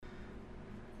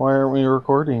Why aren't we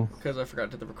recording? Because I forgot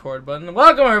to hit the record button.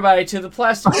 Welcome, everybody, to the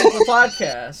Plastic People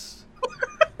Podcast.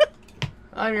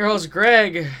 I'm your host,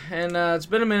 Greg, and it's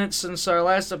been a minute since our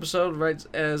last episode, right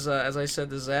as I said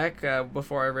to Zach,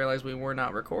 before I realized we were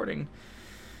not recording.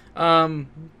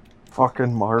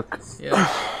 Fucking Mark.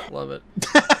 Yeah, love it.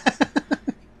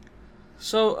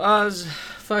 So, I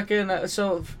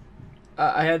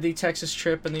had the Texas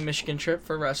trip and the Michigan trip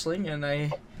for wrestling, and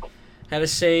I had to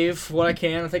save what I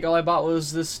can. I think all I bought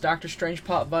was this Doctor Strange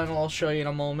pop vinyl I'll show you in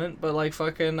a moment. But, other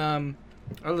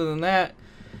than that,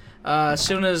 as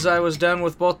soon as I was done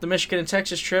with both the Michigan and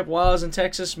Texas trip, while I was in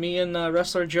Texas, me and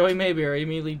wrestler Joey Mayberry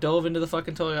immediately dove into the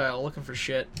fucking toy aisle looking for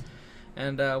shit.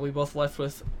 And we both left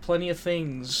with plenty of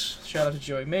things. Shout out to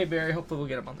Joey Mayberry. Hopefully we'll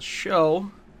get him on the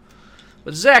show.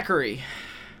 But Zachary,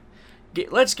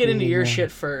 let's get into your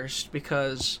shit first,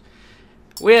 because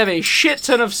we have a shit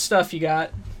ton of stuff you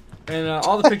got. And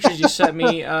all the pictures you sent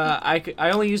me, I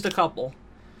only used a couple.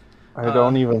 I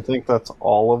don't even think that's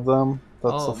all of them.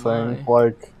 That's the thing.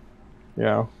 My.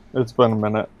 Yeah, it's been a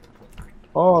minute.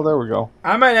 Oh, there we go.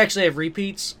 I might actually have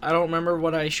repeats. I don't remember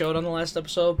what I showed on the last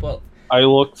episode, but I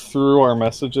looked through our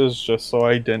messages just so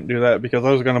I didn't do that, because I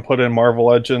was going to put in Marvel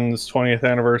Legends 20th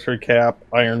Anniversary Cap,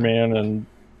 Iron Man, and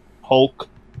Hulk,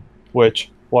 which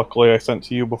luckily I sent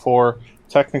to you before.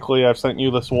 Technically, I've sent you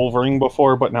this Wolverine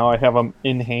before, but now I have them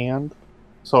in hand,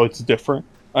 so it's different.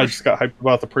 I just got hyped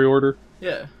about the pre-order.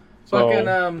 Yeah.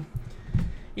 So,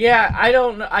 yeah,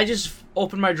 I just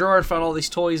opened my drawer and found all these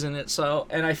toys in it,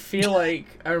 and I feel like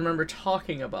I remember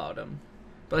talking about them,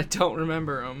 but I don't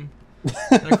remember them.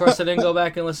 And of course, I didn't go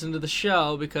back and listen to the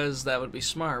show, because that would be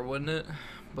smart, wouldn't it?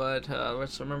 But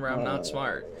let's remember, I'm not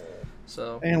smart.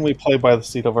 So. And we play by the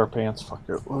seat of our pants. Fuck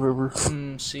it, whatever.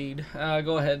 Seed.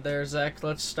 Go ahead there, Zach.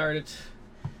 Let's start it.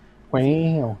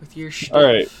 Wow. With your stuff. All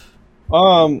right.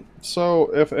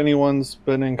 So if anyone's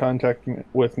been in contact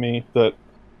with me that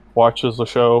watches the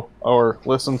show or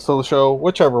listens to the show,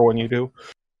 whichever one you do,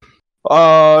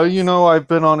 I've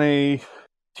been on a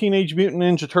Teenage Mutant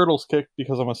Ninja Turtles kick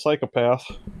because I'm a psychopath.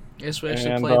 Yes, we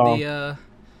actually played the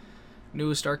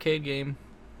newest arcade game.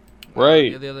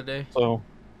 Right. The other day. So,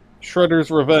 Shredder's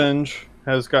Revenge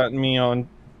has gotten me on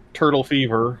Turtle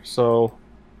Fever, so...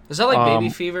 Is that like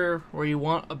Baby Fever, where you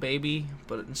want a baby,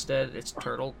 but instead it's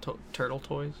turtle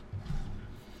toys?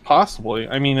 Possibly.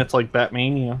 I mean, it's like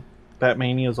Batmania.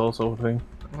 Batmania is also a thing.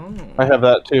 Oh. I have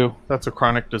that too. That's a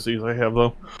chronic disease I have,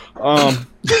 though.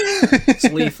 It's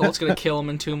lethal. It's gonna kill him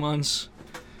in 2 months.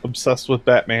 Obsessed with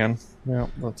Batman. Yeah,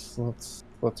 that's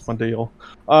my deal.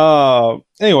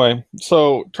 Anyway,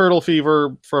 so Turtle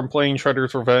Fever from playing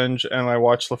Shredder's Revenge, and I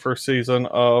watched the first season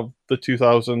of the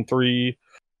 2003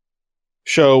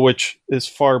 show, which is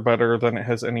far better than it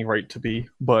has any right to be,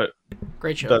 but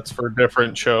great show. That's for a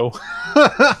different show.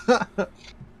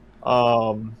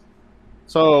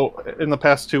 So in the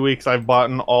past 2 weeks, I've bought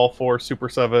all 4 Super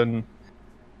 7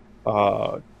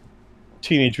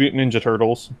 Teenage Mutant Ninja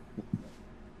Turtles.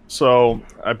 So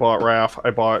I bought Raph, I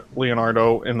bought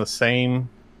Leonardo in the same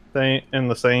thing, in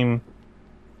the same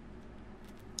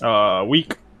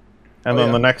week, and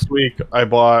then the next week I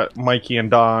bought Mikey and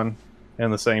Don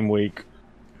in the same week.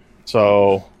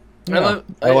 So yeah,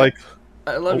 I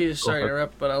love you. Sorry to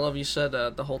interrupt, but I love you said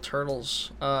the whole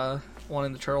Turtles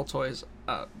wanting the turtle toys.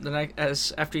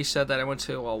 After you said that, I went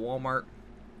to Walmart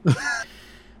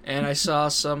and I saw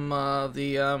some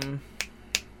the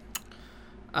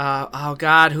oh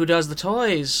god, who does the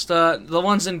toys? The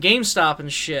ones in GameStop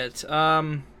and shit.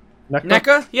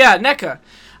 NECA? Yeah, NECA.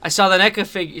 I saw the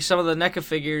some of the NECA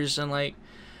figures, and like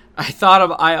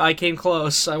I came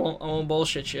close. I won't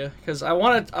bullshit you, because I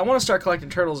want to start collecting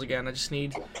turtles again. I just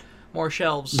need more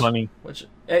shelves. Money. Which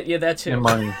yeah, that too. And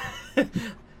money.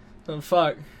 Oh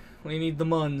fuck. We need the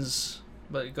muns.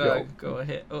 But go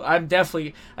ahead. I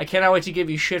cannot wait to give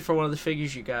you shit for one of the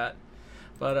figures you got.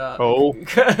 But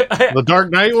the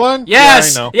Dark Knight one?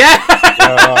 Yes. Yeah,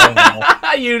 I know.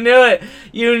 Yeah. You knew it.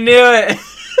 You knew it.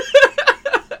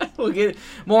 We'll get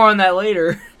more on that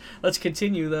later. Let's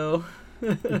continue though.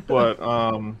 But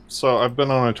so I've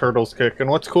been on a Turtles kick, and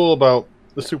what's cool about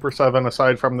the Super 7,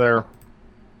 aside from their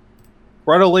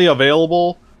readily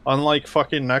available, unlike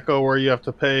fucking NECA where you have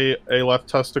to pay a left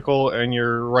testicle and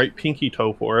your right pinky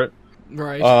toe for it.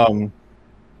 Right.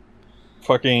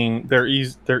 They're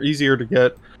easier to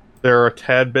get. They're a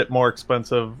tad bit more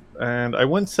expensive, and I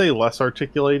wouldn't say less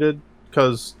articulated,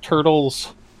 because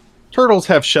turtles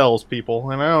have shells,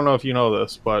 people, and I don't know if you know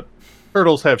this, but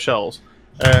turtles have shells,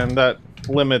 and that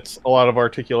limits a lot of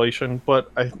articulation.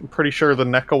 But I'm pretty sure the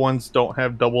NECA ones don't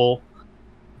have double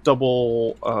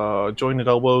jointed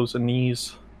elbows and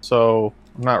knees, so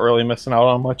not really missing out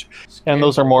on much. And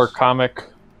those are more comic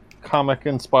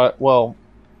inspired. Well,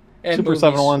 and Super movies.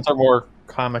 7 ones are more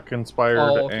comic inspired,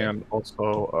 okay. and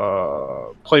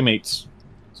also Playmates.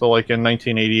 So like in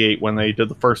 1988 when they did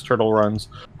the first Turtle runs,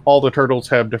 all the turtles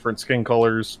have different skin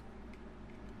colors.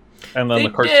 And then They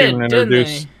the cartoon did,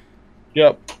 introduced. didn't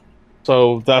Yep.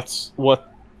 So that's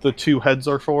what the two heads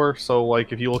are for. So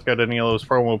like if you look at any of those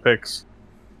promotional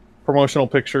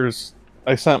pictures,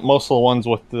 I sent most of the ones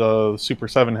with the Super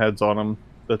 7 heads on them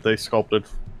that they sculpted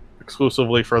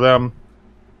exclusively for them.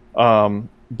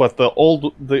 But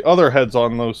the other heads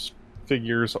on those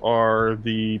figures are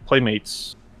the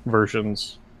Playmates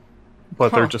versions,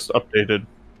 but they're just updated.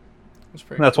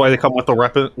 That's why they come with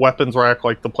the weapons rack,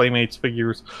 like the Playmates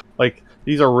figures. Like,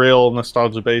 these are real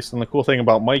nostalgia based, and the cool thing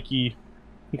about Mikey,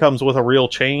 he comes with a real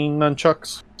chain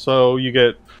nunchucks. So you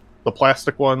get the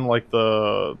plastic one, like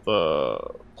the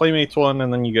Playmates one,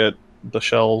 and then you get the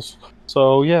shells.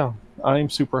 So yeah, I'm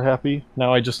super happy.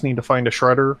 Now I just need to find a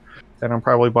Shredder, and I'm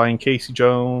probably buying Casey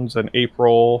Jones and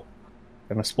April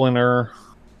and a Splinter.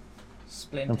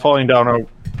 I'm falling down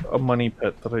a money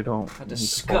pit that I don't. A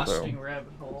disgusting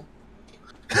rabbit hole.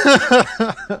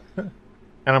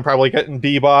 And I'm probably getting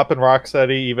Bebop and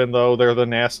Rocksteady, even though they're the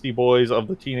nasty boys of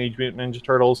the Teenage Mutant Ninja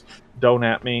Turtles. Don't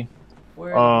at me.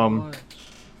 We're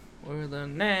the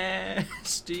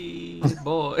nasty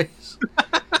boys.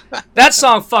 That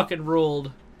song fucking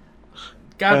ruled.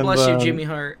 God bless you, Jimmy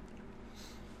Hart.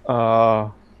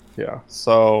 Yeah.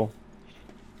 So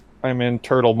I'm in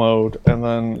turtle mode, and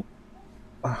then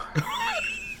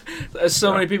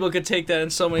so many people could take that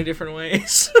in so many different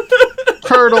ways.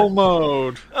 turtle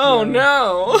mode. Oh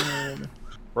no!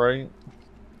 Right.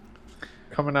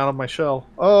 Coming out of my shell.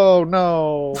 Oh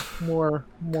no! More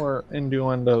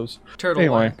innuendos.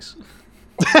 Turtle wax.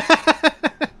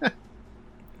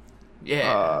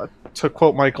 Yeah. To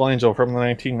quote Michelangelo from the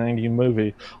 1990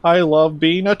 movie, "I love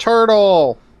being a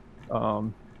turtle."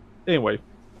 Anyway,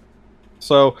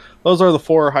 so those are the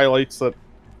 4 highlights that,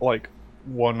 like,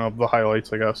 one of the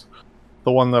highlights, I guess.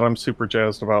 The one that I'm super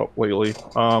jazzed about lately.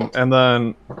 And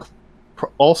then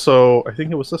also, I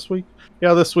think it was this week.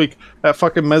 Yeah, this week, that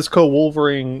fucking Mezco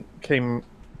Wolverine came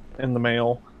in the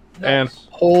mail. Nice. And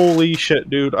holy shit,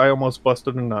 dude, I almost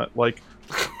busted a nut. Like,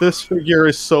 this figure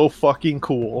is so fucking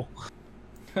cool.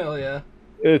 Hell yeah.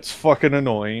 It's fucking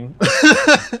annoying.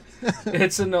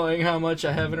 It's annoying how much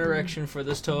I have an erection for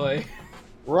this toy.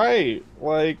 Right.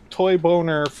 Like, toy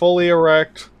boner, fully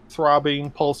erect,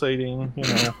 throbbing, pulsating, you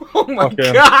know. Oh my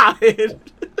god!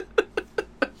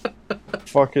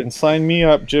 Fucking sign me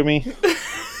up, Jimmy.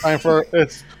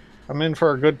 I'm in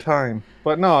for a good time.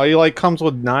 But no, he like comes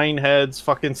with 9 heads,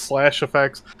 fucking slash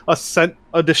effects, a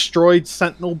destroyed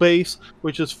Sentinel base,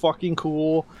 which is fucking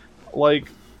cool. Like,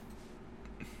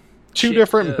 2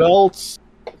 different belts,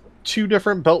 2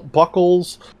 different belt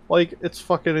buckles. Like, it's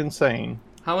fucking insane.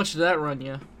 How much did that run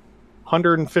you?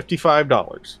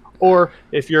 $155. Or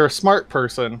if you're a smart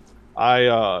person,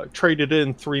 I traded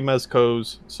in 3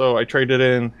 Mezcos. So I traded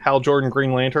in Hal Jordan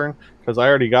Green Lantern because I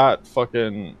already got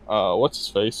fucking what's his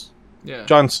face? Yeah.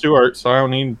 John Stewart. So I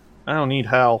don't need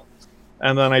Hal.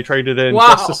 And then I traded in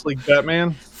Justice League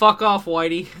Batman. Fuck off,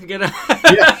 Whitey. Get out.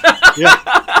 Yeah.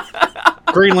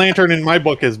 Green Lantern in my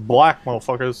book is black,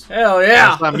 motherfuckers. Hell yeah.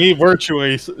 That's not me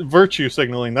virtue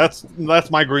signaling. That's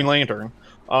my Green Lantern.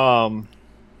 And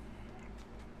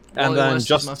then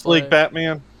Justice League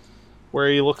Batman, where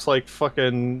he looks like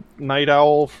fucking Night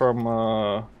Owl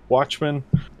from Watchmen,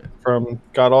 from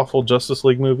God Awful Justice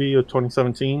League movie of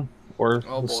 2017, or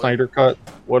the Snyder Cut,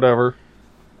 whatever.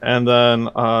 And then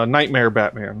Nightmare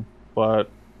Batman, but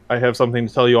I have something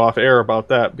to tell you off air about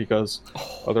that, because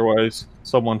otherwise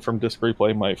someone from Disc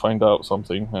Replay might find out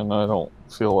something, and I don't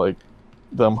feel like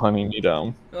them hunting me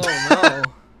down. Oh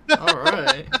no.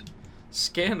 Alright.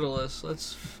 Scandalous.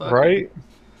 Let's fucking... Right?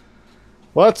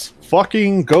 Let's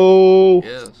fucking go!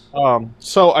 Yes.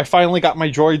 So I finally got my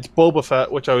droids Boba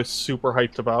Fett, which I was super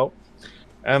hyped about.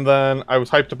 And then I was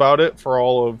hyped about it for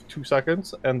all of 2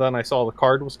 seconds, and then I saw the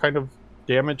card was kind of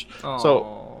damaged. Aww.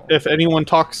 So if anyone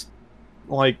talks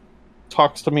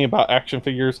to me about action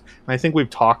figures, and I think we've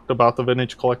talked about the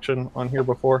vintage collection on here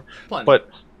before, but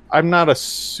I'm not a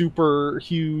super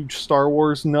huge Star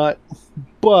Wars nut,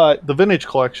 but the vintage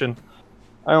collection,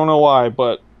 I don't know why,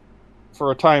 but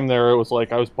for a time there, it was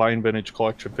like I was buying vintage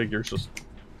collection figures, just,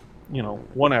 you know,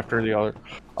 one after the other.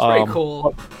 It's pretty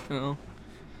cool. You know.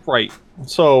 Right.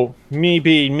 So, me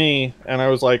being me, and I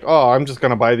was like, oh, I'm just going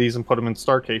to buy these and put them in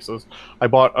star cases. I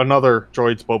bought another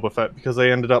Droids Boba Fett because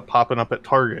they ended up popping up at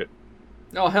Target.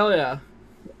 Oh, hell yeah.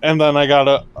 And then I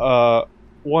got a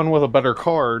one with a better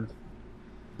card,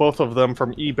 both of them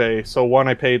from eBay. So one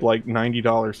I paid like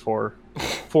 $90 for,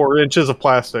 4 inches of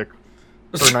plastic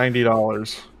for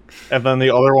 $90, and then the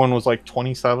other one was like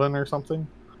 27 or something.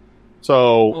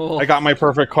 So I got my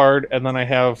perfect card, and then I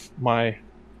have my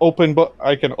open.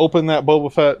 I can open that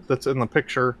Boba Fett that's in the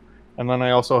picture, and then I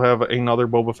also have another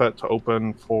Boba Fett to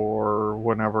open for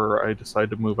whenever I decide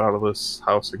to move out of this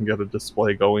house and get a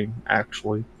display going.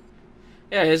 Actually.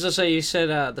 Yeah, as I say, you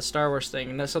said the Star Wars thing,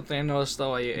 and that's something I noticed,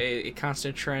 though, a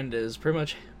constant trend is pretty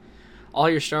much all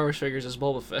your Star Wars figures is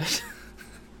Boba Fett.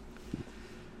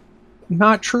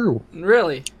 Not true.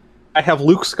 Really? I have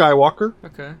Luke Skywalker.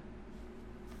 Okay.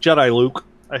 Jedi Luke.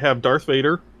 I have Darth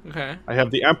Vader. Okay. I have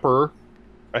the Emperor.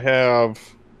 I have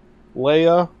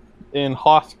Leia in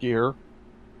Hoth gear.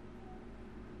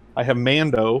 I have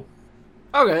Mando.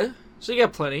 Okay, so you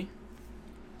got plenty.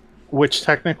 Which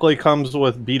technically comes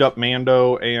with beat up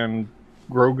Mando and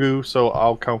Grogu, so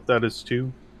I'll count that as 2.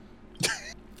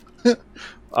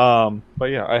 But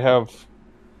yeah, I have.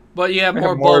 But you have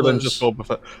more than just Boba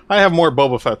Fett. I have more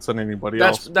Boba Fetts than anybody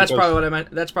else. That's probably what I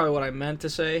meant. That's probably what I meant to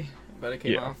say, but it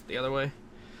came off the other way.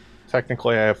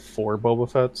 Technically, I have 4 Boba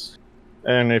Fetts,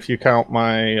 and if you count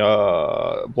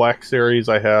my Black Series,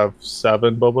 I have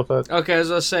 7 Boba Fetts. Okay, I was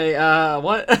gonna say,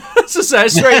 what? I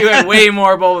swear you had way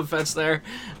more Boba Fetts there.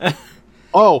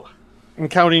 Oh, I'm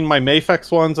counting my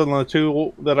Mafex ones and the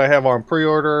 2 that I have on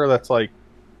pre-order. That's like,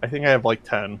 I think I have like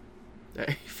 10. There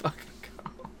you fucking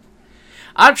go.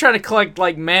 I'm trying to collect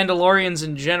like Mandalorians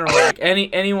in general, like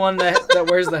anyone that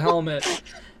wears the helmet.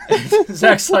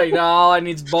 Zach's like, no, all I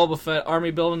need is Boba Fett.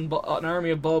 Building an army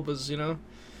of Bobas, you know.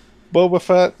 Boba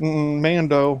Fett and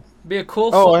Mando. Be a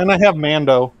cool. And I have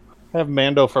Mando. I have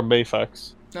Mando from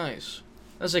Mafex. Nice.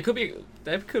 I was like,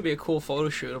 that could be a cool photo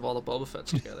shoot of all the Boba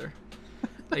Fetts together.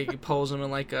 Like you could pose them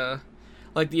in like they're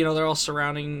all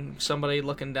surrounding somebody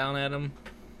looking down at them.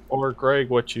 Or Greg,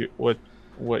 what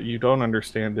you don't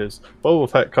understand is Boba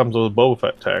Fett comes with a Boba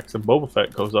Fett tax, and Boba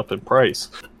Fett goes up in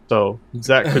price. So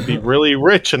Zach could be really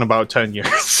rich in about 10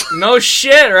 years. No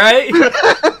shit, right?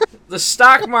 The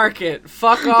stock market.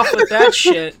 Fuck off with that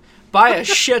shit. Buy a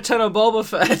shit ton of Boba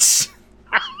Fetts.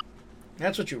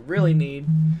 That's what you really need.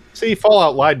 See,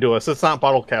 Fallout lied to us. It's not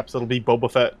bottle caps. It'll be Boba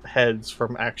Fett heads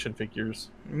from action figures.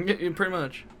 Pretty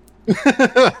much. It's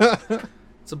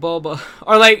a Boba.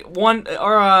 Or like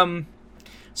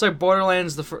it's like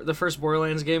Borderlands, the first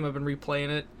Borderlands game. I've been replaying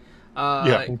it.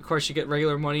 Of course, you get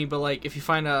regular money, but like if you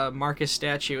find a Marcus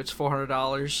statue, it's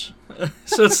 $400.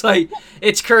 So it's like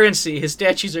it's currency. His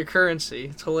statues are currency.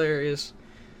 It's hilarious.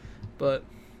 But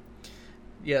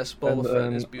yes, Boba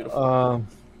Fett is beautiful.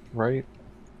 Right.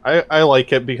 I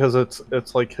like it because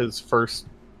it's like his first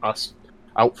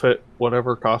outfit,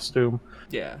 whatever costume.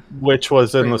 Yeah. Which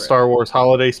was in the Star Wars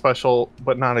Holiday Special,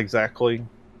 but not exactly.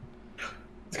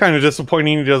 It's kind of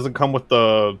disappointing he doesn't come with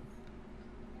the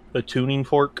tuning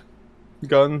fork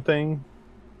gun thing.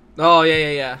 Oh,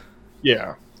 yeah.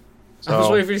 Yeah. So, I was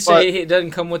waiting for you to say it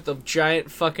doesn't come with the giant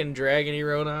fucking dragon he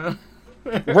rode on.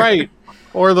 Right.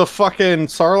 Or the fucking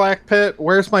Sarlacc pit.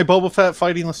 Where's my Boba Fett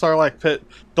fighting the Sarlacc pit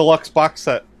deluxe box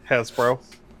set, Hasbro?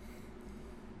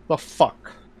 The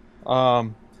fuck?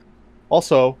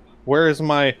 Also, where is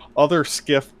my other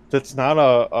skiff that's not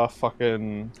a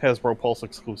fucking Hasbro Pulse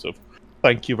exclusive?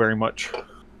 Thank you very much.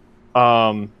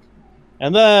 And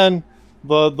then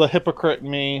the hypocrite in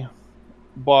me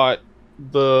bought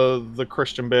the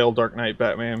Christian Bale Dark Knight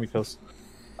Batman because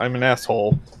I'm an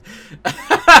asshole.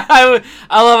 I love it.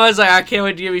 I was like, I can't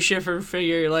wait to give you shit for a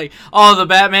figure. You're like, oh, the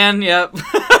Batman? Yep.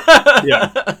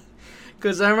 Yeah.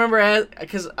 Because I remember,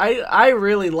 because I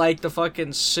really like the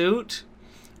fucking suit.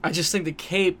 I just think the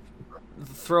cape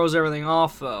throws everything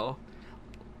off, though.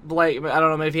 Like, I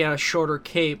don't know, maybe he had a shorter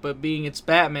cape, but being it's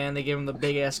Batman, they give him the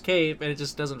big-ass cape, and it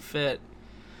just doesn't fit.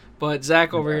 But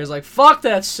Zach over here is like, fuck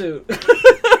that suit.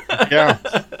 Yeah.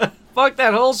 Fuck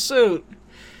that whole suit.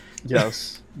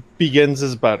 Yes. Begins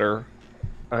is better.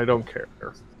 I don't care.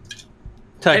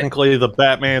 Technically, the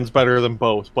Batman's better than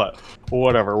both, but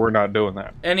whatever. We're not doing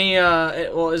that. Any,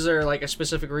 is there, like, a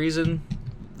specific reason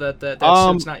that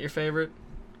suit's not your favorite?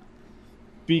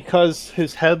 Because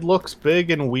his head looks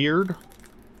big and weird.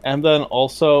 And then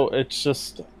also, it's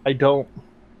just, I don't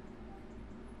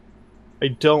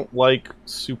like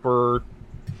super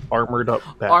armored up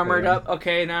Batman. Armored up?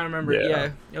 Okay, now I remember. Yeah.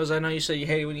 It was, I know you said you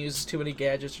hate when he uses too many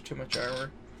gadgets or too much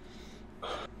armor.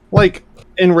 Like,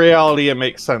 in reality, it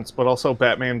makes sense, but also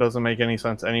Batman doesn't make any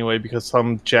sense anyway because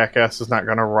some jackass is not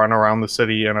going to run around the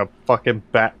city in a fucking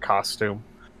bat costume.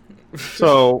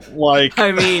 So, like...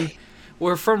 I mean,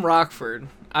 we're from Rockford.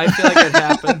 I feel like it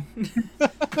happened.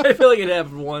 I feel like it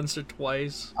happened once or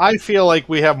twice. I feel like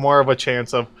we have more of a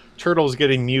chance of turtles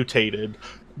getting mutated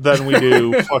than we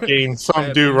do fucking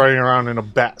some dude running around in a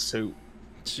bat suit.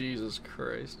 Jesus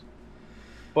Christ.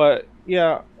 But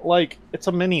yeah, like, it's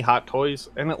a mini Hot Toys,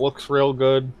 and it looks real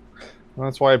good. And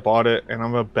that's why I bought it, and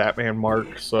I'm a Batman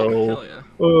mark, so Hell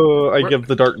yeah. I give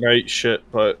the Dark Knight shit,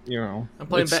 but, you know,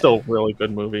 it's still a really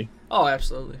good movie. Oh,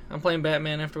 absolutely. I'm playing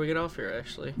Batman after we get off here,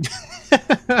 actually.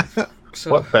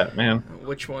 So, what Batman?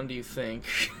 Which one do you think?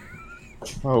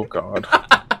 Oh, God.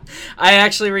 I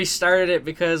actually restarted it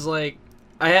because, like,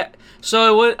 I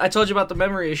told you about the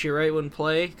memory issue, right? Wouldn't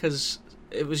play, because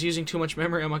it was using too much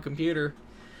memory on my computer.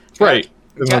 Right.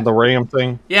 Isn't that the RAM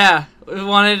thing? Yeah,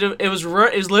 it was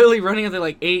literally running at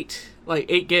like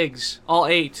 8 gigs, all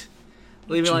 8,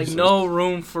 leaving like no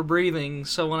room for breathing.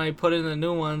 So when I put in the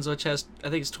new ones, which has I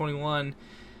think it's 21,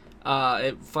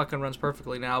 it fucking runs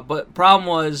perfectly now. But problem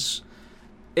was,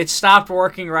 it stopped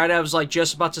working right. I was like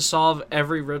just about to solve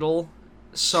every riddle,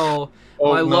 so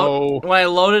when I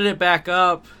loaded it back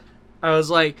up, I was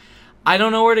like, I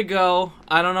don't know where to go.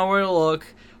 I don't know where to look.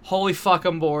 Holy fuck,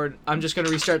 I'm bored. I'm just gonna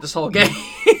restart this whole game.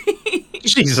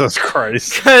 Jesus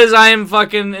Christ. Because I am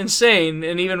fucking insane.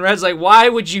 And even Red's like, why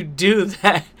would you do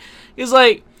that? He's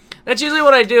like, that's usually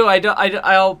what I do.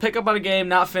 I'll pick up on a game,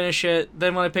 not finish it.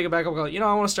 Then when I pick it back up, I'll go,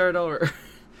 I want to start it over.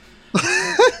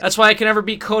 That's why I can never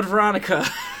beat Code Veronica.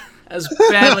 As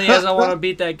badly as I want to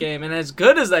beat that game. And as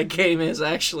good as that game is,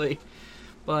 actually.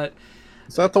 But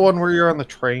is that the one where you're on the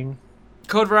train?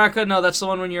 Code Veronica? No, that's the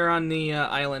one when you're on the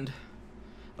island.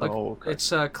 Like, okay.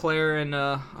 It's Claire and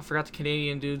I forgot the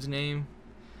Canadian dude's name.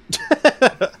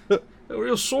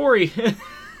 Real sorry.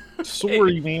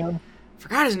 Sorry, man.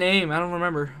 Forgot his name. I don't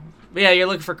remember. But yeah, you're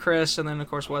looking for Chris, and then of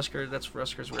course Wesker. That's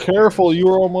Wesker's. Careful, you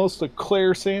were almost a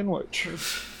Claire sandwich.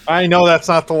 I know that's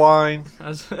not the line. I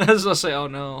was gonna say, oh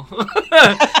no.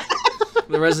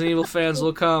 The Resident Evil fans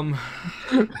will come.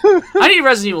 I need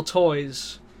Resident Evil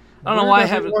toys. I don't know why I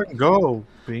haven't. Go.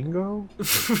 Bingo?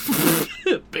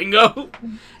 Bingo?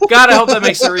 God, I hope that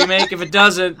makes the remake. If it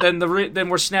doesn't, then then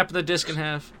we're snapping the disc in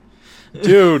half.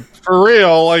 Dude, for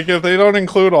real, like, if they don't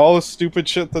include all the stupid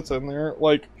shit that's in there,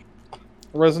 like,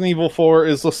 Resident Evil 4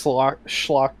 is the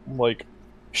schlockiest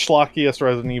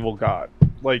Resident Evil god.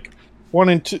 Like,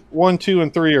 1, 2,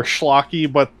 and 3 are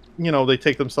schlocky, but, you know, they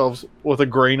take themselves with a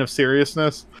grain of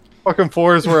seriousness. Fucking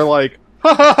 4 is where, like,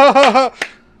 ha ha ha ha ha!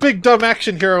 Big dumb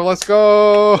action hero, let's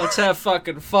go! Let's have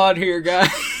fucking fun here, guys.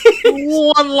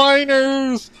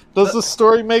 One-liners! Does the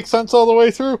story make sense all the way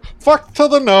through? Fuck to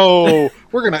the no!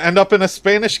 We're gonna end up in a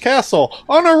Spanish castle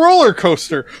on a roller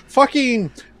coaster.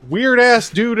 Fucking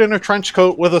weird-ass dude in a trench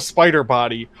coat with a spider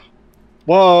body.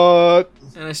 What?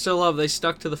 And I still love they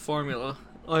stuck to the formula.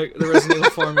 Like, the Resident Evil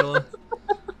formula.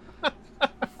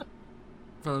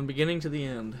 From the beginning to the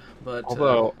end. But,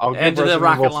 although, I'll give and to the Resident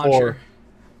rocket Evil 4. launcher.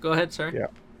 Go ahead, sir. Yeah.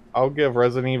 I'll give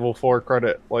Resident Evil 4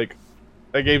 credit. Like,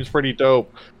 that game's pretty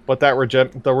dope, but the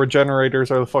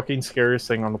regenerators are the fucking scariest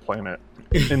thing on the planet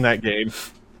in that game.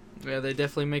 Yeah, they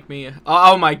definitely make me.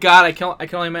 Oh my god, I can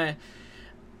only imagine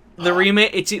the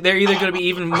remake. They're either going to be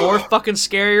even more fucking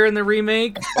scarier in the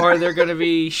remake, or they're going to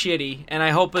be shitty. And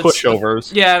I hope it's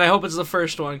pushovers. Yeah, and I hope it's the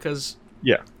first one because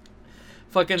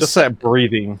fucking just that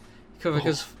breathing.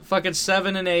 Because fucking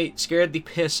 7 and 8 scared the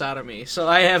piss out of me, so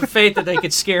I have faith that they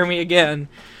could scare me again.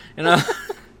 You know,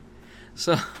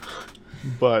 so.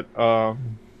 But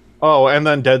and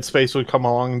then Dead Space would come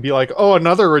along and be like, "Oh,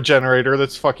 another regenerator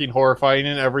that's fucking horrifying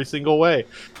in every single way."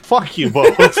 Fuck you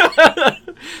both.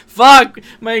 Fuck,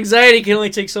 my anxiety can only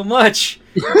take so much.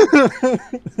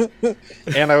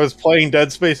 And I was playing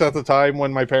Dead Space at the time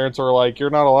when my parents were like, "You're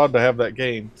not allowed to have that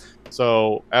game."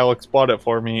 So Alex bought it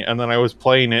for me, and then I was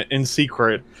playing it in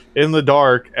secret, in the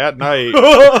dark, at night.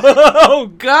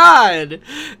 Oh, God!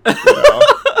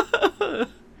 Yeah.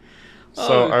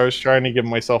 So I was trying to give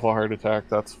myself a heart attack.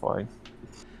 That's fine.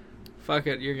 Fuck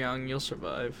it, you're young. You'll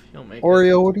survive. You'll make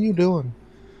Oreo, it. What are you doing?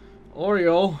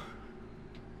 Oreo?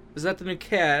 Is that the new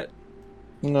cat?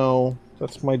 No,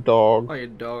 that's my dog. Oh, your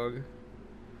dog.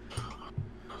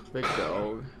 Big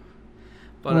dog.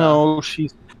 But, no,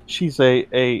 she's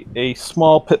a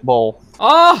small pit bull.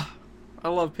 Oh! I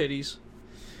love pitties.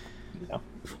 Yeah.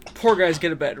 Poor guys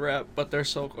get a bad rap, but they're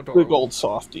so adorable. Big old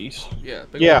softies. Yeah,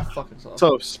 big old fucking softies.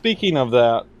 So, speaking of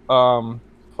that,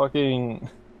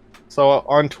 so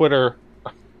on Twitter,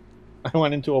 I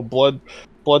went into a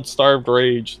blood-starved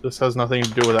rage. This has nothing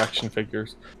to do with action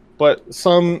figures. But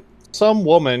some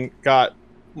woman got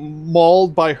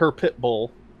mauled by her pit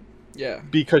bull. Yeah.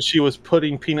 Because she was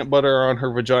putting peanut butter on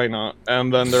her vagina,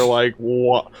 and then they're like,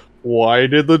 why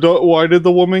did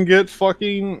the woman get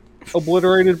fucking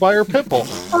obliterated by her pit bull?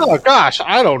 Oh gosh,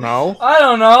 I don't know. I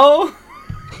don't know.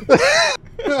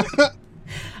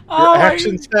 Your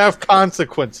actions have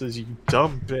consequences, you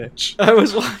dumb bitch. I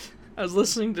was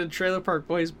listening to Trailer Park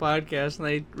Boys podcast, and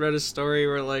they read a story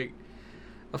where like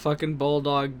a fucking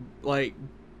bulldog like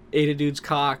ate a dude's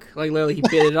cock. Like literally, he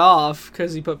bit it off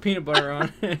because he put peanut butter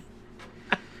on it.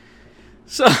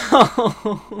 So.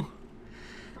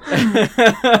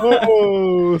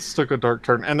 Oh, this took a dark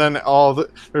turn. And then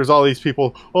there's all these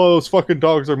people, oh, those fucking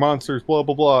dogs are monsters, blah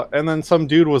blah blah. And then some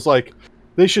dude was like,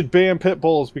 they should ban pit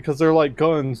bulls because they're like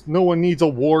guns. No one needs a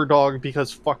war dog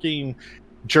because fucking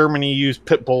Germany used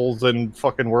pit bulls in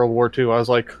fucking World War II. I was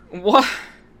like, what?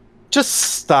 Just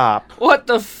stop. What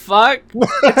the fuck?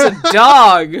 It's a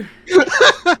dog.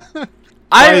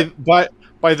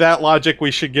 By that logic,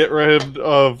 we should get rid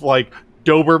of like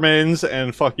Dobermans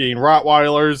and fucking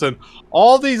Rottweilers and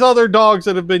all these other dogs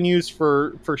that have been used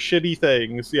for shitty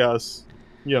things. Yes.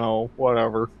 You know,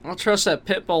 whatever. I'll trust that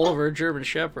pit bull over a German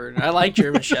Shepherd. I like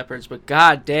German Shepherds, but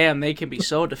god damn, they can be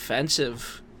so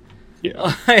defensive.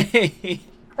 Yeah. I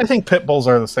think pit bulls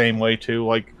are the same way too.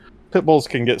 Like, pit bulls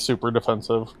can get super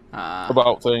defensive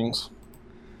about things.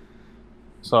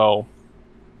 So,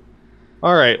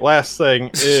 all right, last thing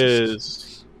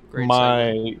is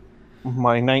my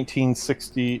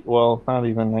 1960, well, not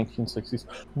even 1960s,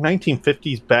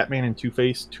 1950s Batman and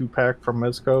Two-Face 2-pack from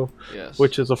Mezco, yes.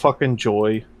 Which is a fucking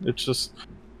joy. It's just,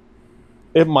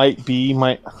 it might be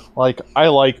like, I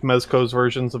like Mezco's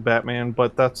versions of Batman,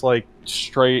 but that's like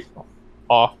straight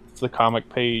off the comic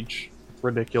page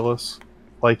ridiculous.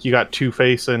 Like, you got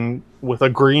Two-Face and with a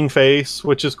green face,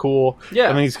 which is cool. Yeah.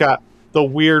 And he's got the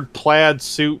weird plaid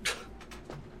suit.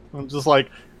 I'm just like,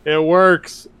 it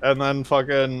works. And then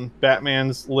fucking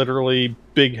Batman's literally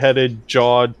big-headed,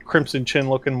 jawed, crimson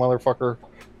chin-looking motherfucker.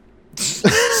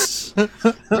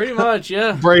 Pretty much,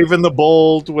 yeah. Brave and the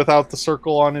Bold without the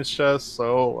circle on his chest.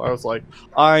 So I was like,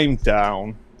 I'm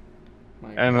down.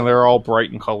 And they're all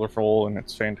bright and colorful, and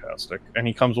it's fantastic. And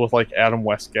he comes with like Adam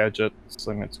West gadgets,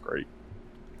 and it's great.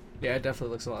 Yeah, it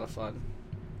definitely looks a lot of fun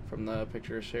from the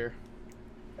pictures here.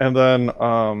 And then,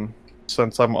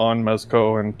 since I'm on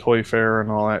Mezco and Toy Fair and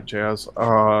all that jazz,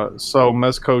 so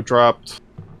Mezco dropped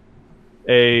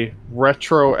a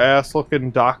retro-ass looking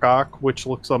Doc Ock, which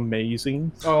looks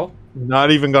amazing. Oh.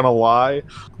 Not even gonna lie.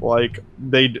 Like,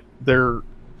 they're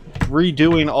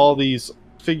redoing all these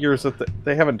figures that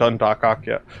they haven't done Doc Ock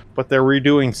yet, but they're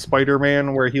redoing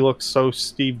Spider-Man where he looks so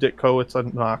Steve Ditko, it's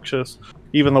obnoxious.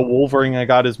 Even the Wolverine I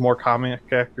got is more comic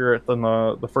accurate than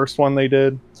the first one they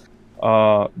did.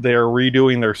 They're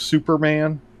redoing their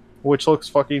Superman, which looks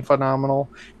fucking phenomenal,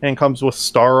 and comes with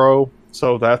Starro,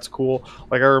 so that's cool.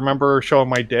 Like, I remember showing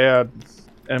my dad,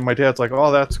 and my dad's like,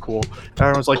 oh, that's cool. And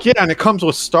I was like, yeah, and it comes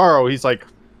with Starro. He's like,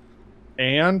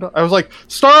 and? I was like,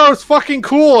 Starro's fucking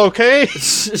cool, okay?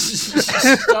 Starro!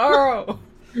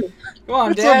 Come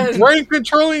on, it's Dad. a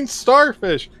brain-controlling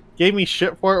starfish. Gave me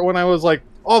shit for it when I was like,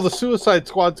 oh, the Suicide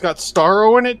Squad's got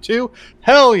Starro in it too?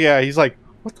 Hell yeah. He's like,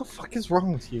 what the fuck is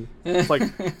wrong with you? It's like,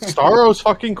 Starro's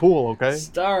fucking cool, okay?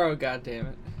 Starro,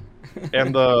 goddammit.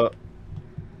 And the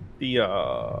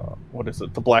what is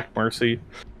it? The Black Mercy.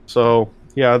 So,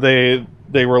 yeah, they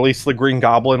released the Green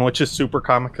Goblin, which is super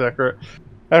comic accurate.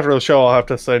 After the show, I'll have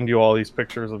to send you all these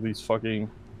pictures of these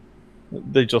fucking...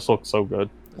 They just look so good.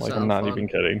 Like, I'm not even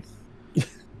kidding.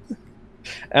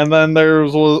 And then there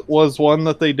was one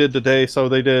that they did today. So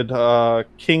they did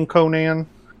King Conan.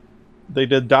 They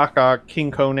did Doc Ock,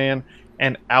 King Conan,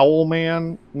 and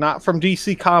Owlman. Not from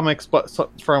DC Comics, but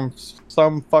from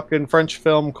some fucking French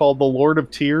film called The Lord of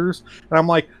Tears. And I'm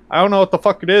like, I don't know what the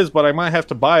fuck it is, but I might have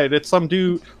to buy it. It's some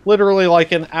dude, literally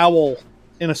like an owl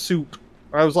in a suit.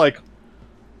 I was like,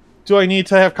 do I need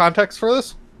to have context for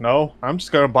this? No, I'm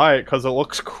just gonna buy it because it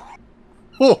looks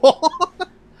cool.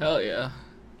 Hell yeah.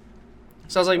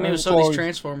 Sounds like maybe some of these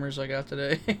Transformers I got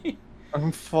today.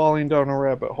 I'm falling down a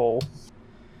rabbit hole.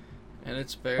 And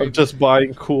it's very... I'm just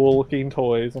buying cool looking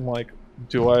toys. I'm like,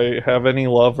 do I have any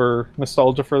love or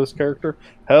nostalgia for this character?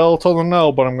 Hell to the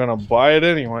no, but I'm gonna buy it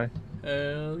anyway.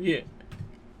 Hell yeah.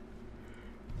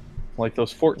 Like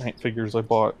those Fortnite figures I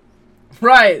bought.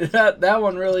 Right, that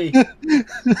one really...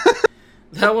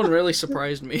 that one really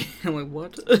surprised me. I'm like,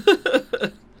 what?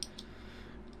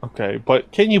 Okay, but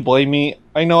can you blame me?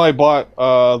 I know I bought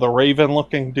the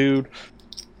Raven-looking dude,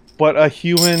 but a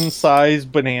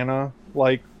human-sized banana,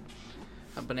 like...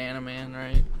 A banana man,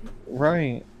 right?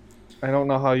 Right. I don't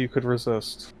know how you could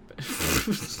resist.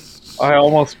 I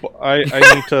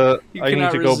need to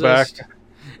go back.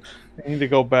 I need to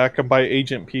go back and buy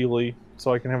Agent Peely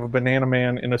so I can have a banana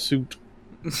man in a suit.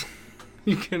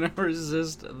 You can never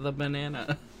resist the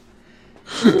banana.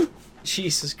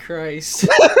 Jesus Christ.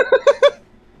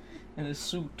 And his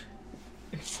suit.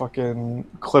 Fucking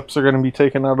clips are gonna be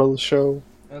taken out of the show.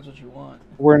 That's what you want.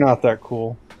 We're not that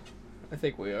cool. I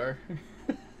think we are.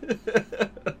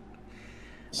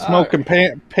 Smoking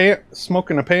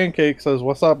smoking a pancake says,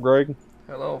 "What's up, Greg?"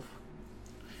 Hello.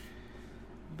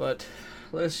 But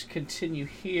let's continue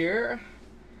here.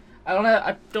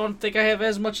 I don't think I have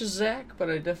as much as Zach, but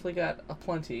I definitely got a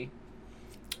plenty.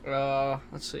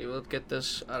 Let's see. We'll get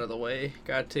this out of the way.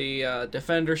 Got the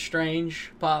Defender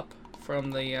Strange pop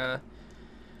from the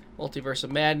Multiverse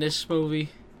of Madness movie.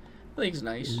 I think it's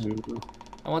nice.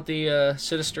 I want the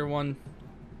Sinister one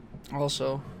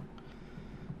also.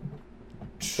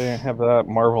 They didn't have that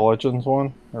Marvel Legends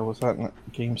one? Or was that a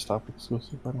GameStop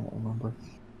exclusive? I don't remember.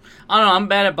 I don't know. I'm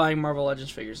bad at buying Marvel Legends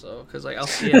figures, though. Because like, I'll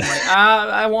see it, I'm like,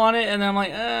 I want it. And then I'm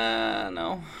like,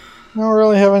 no. I don't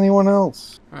really have anyone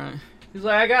else. Alright. He's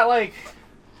like, I got like...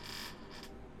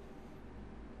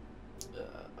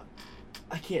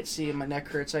 I can't see and my neck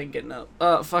hurts. I ain't getting up.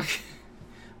 Fuck.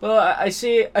 Well, I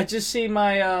just see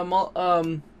my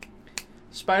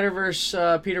Spider-Verse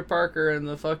Peter Parker and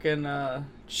the fucking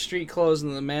street clothes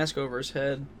and the mask over his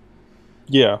head.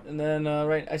 Yeah. And then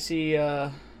I see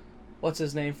what's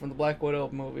his name from the Black Widow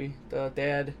movie, the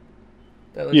dad.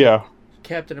 That looks like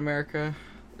Captain America,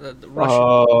 the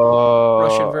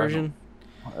Russian version.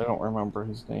 I don't remember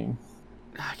his name.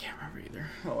 I can't remember either.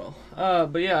 Oh well.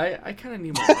 But yeah, I kind of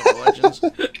need more Marvel Legends.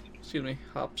 Excuse me,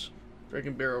 hops,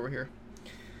 drinking beer over here.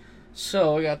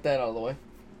 So I got that out of the way.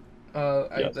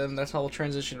 Yes. Then that's how we'll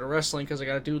transition to wrestling because I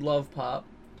got a Dude Love pop.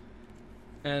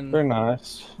 And they're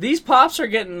nice. These pops are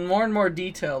getting more and more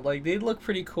detailed. Like they look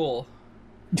pretty cool.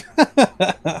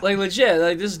 Like legit.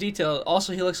 Like this is detailed.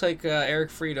 Also, he looks like Eric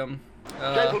Freedom,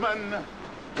 Gentlemen,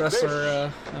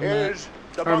 wrestler. is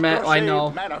Matt. I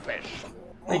know. Manifest.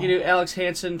 They can do Alex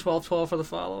Hansen 1212 for the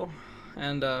follow,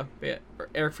 and yeah,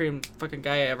 Eric Freedom, fucking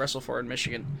guy I wrestled for in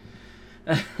Michigan.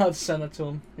 I'll send it to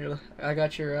him. Here, I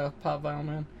got your pop vinyl,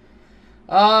 man.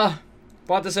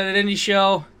 Bought this at an indie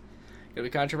show. Gonna be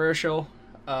controversial.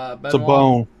 Benoit. It's a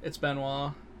bone. It's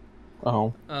Benoit.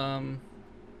 Oh.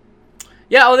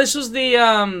 Yeah. Oh, this was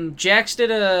the Jax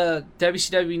did a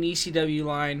WCW and ECW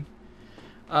line.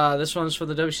 This one's for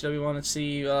the WCW one. It's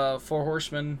the Four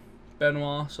Horsemen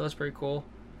Benoit, so that's pretty cool.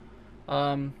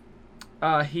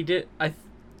 He did. I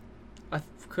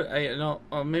know.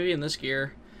 Maybe in this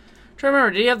gear. I'm trying to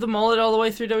remember. Did he have the mullet all the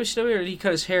way through WCW, or did he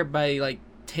cut his hair by like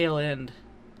tail end?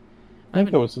 I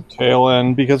think it was the tail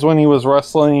end because when he was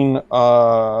wrestling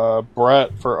Brett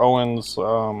for Owens,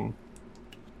 oh,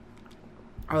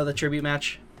 the tribute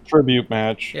match.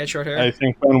 Yeah, short hair. I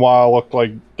think Benoit looked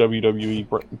like WWE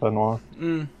Benoit.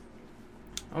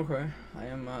 Okay,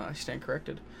 I stand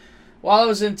corrected. While I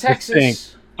was in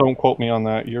Texas, don't quote me on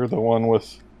that. You're the one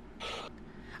with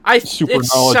super it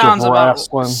knowledge sounds of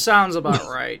wrestling. Sounds about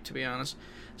right, to be honest.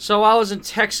 So while I was in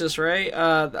Texas, right,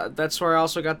 that's where I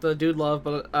also got the Dude Love,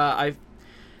 but I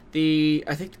think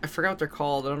I forgot what they're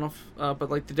called. I don't know if, but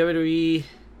like the WWE,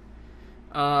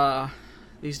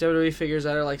 these WWE figures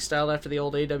that are like styled after the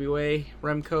old AWA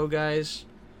Remco guys.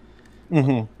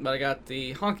 Mm-hmm. But I got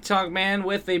the Honky Tonk Man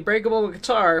with a breakable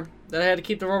guitar that I had to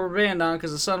keep the rubber band on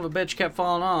because the son of a bitch kept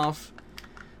falling off,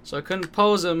 so I couldn't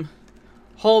pose him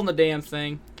holding the damn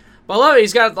thing. But I love it.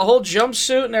 He's got the whole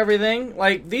jumpsuit and everything.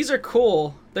 Like, these are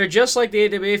cool. They're just like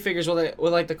the AWA figures with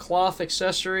like the cloth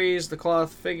accessories, the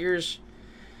cloth figures.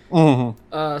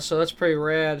 Mm-hmm. So that's pretty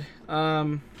rad.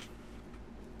 So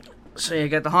you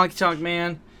got the Honky Tonk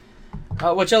Man,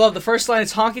 which I love. The first line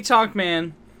is Honky Tonk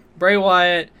Man, Bray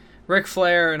Wyatt, Ric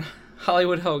Flair, and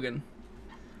Hollywood Hogan.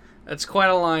 That's quite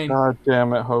a line. God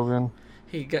damn it, Hogan.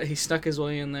 He snuck his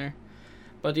way in there.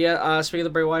 But yeah, speaking of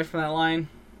the Bray Wyatt from that line,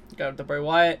 got the Bray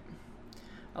Wyatt.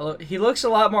 He looks a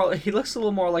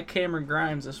little more like Cameron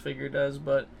Grimes, this figure does,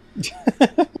 but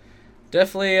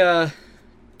definitely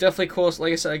cool.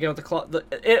 Like I said, again with the cloth.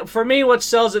 For me, what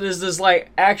sells it is this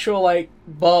like actual like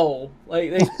bow.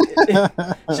 Like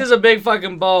it's just a big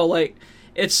fucking bow. Like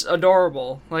it's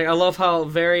adorable. Like I love how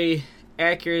very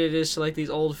accurate it is to like these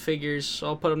old figures. So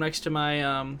I'll put them next to my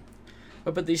I'll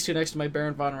put these two next to my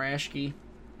Baron von Raschke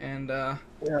and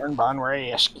Baron von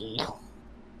Raschke.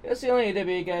 That's the only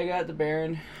AWA guy I got, the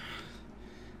Baron.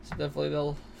 So definitely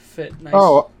they'll fit nice.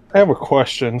 Oh, I have a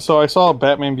question. So I saw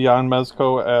Batman Beyond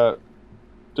Mezco at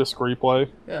Disc Replay.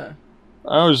 Yeah.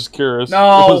 I was just curious.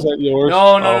 No. Was that yours? No.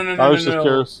 I was just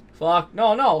curious. Fuck.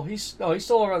 No. He's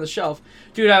still over on the shelf.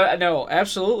 Dude, no,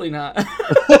 absolutely not.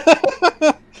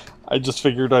 I just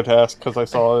figured I'd ask because I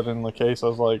saw it in the case. I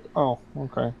was like, oh,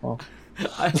 okay, well.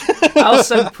 I'll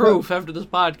send proof after this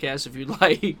podcast if you'd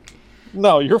like.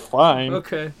 No, you're fine.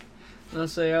 Okay. I'll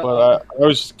say. But I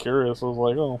was just curious. I was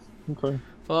like, oh, okay.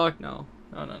 Fuck no.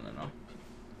 No.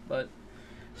 But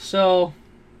so,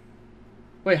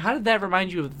 wait, how did that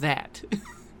remind you of that?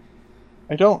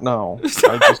 I don't know.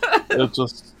 It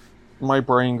just my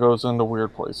brain goes into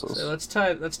weird places. So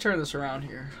let's turn this around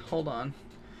here. Hold on.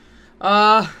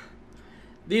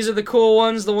 These are the cool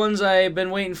ones, the ones I've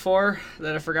been waiting for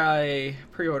that I forgot I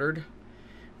pre-ordered.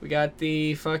 We got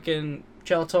the fucking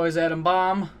Cello Toys Atom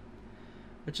Bomb,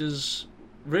 which is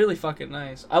really fucking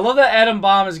nice. I love that Atom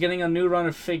Bomb is getting a new run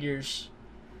of figures.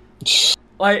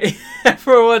 Like,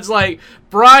 everyone's like,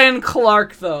 Brian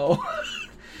Clark, though.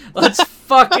 Let's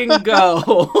fucking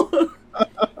go.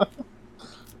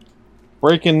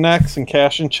 Breaking necks and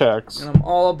cashing checks. And I'm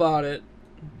all about it.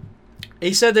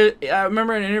 He said that, I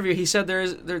remember in an interview, he said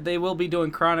they will be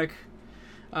doing Chronic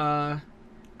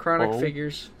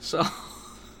figures. So,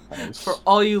 Nice. for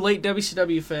all you late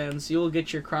WCW fans, you will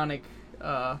get your Chronic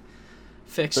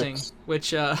fixing,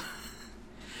 which,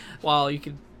 well, you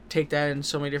could take that in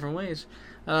so many different ways.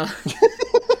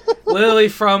 Literally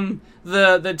from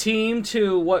the team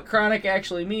to what Chronic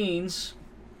actually means,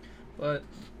 but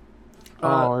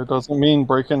it doesn't mean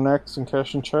breaking necks and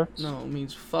cashing checks? no, it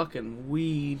means fucking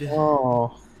weed.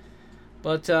 Oh.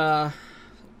 But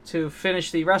to finish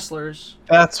the wrestlers,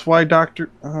 That's why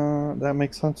that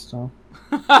makes sense now.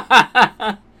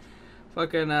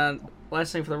 fucking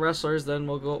last thing for the wrestlers, then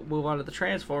we'll move on to the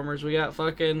Transformers. We got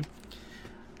fucking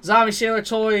Zombie Sailor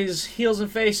Toys, Heels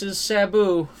and Faces,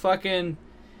 Sabu, fucking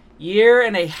year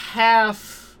and a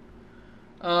half.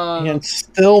 And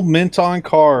still mint on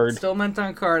card. Still mint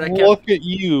on card. Look at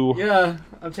you. Yeah,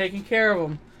 I'm taking care of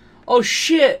them. Oh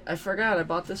shit! I forgot I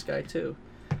bought this guy too.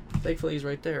 Thankfully he's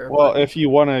right there. Well, if you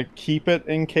want to keep it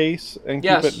in case and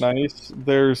Yes. keep it nice,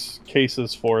 there's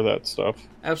cases for that stuff.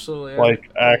 Absolutely. Like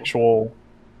actual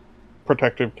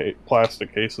protective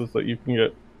plastic cases that you can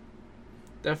get.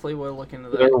 Definitely will look into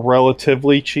that. They're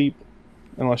relatively cheap,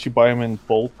 unless you buy them in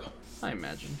bulk. I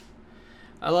imagine.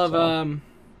 I love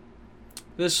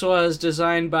this was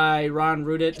designed by Ron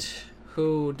Rudit,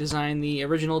 who designed the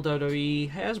original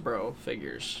WWE Hasbro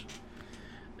figures.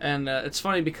 And it's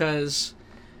funny because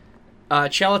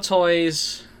Cello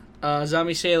Toys,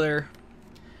 Zombie Sailor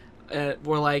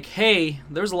were like, hey,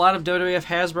 there's a lot of WWF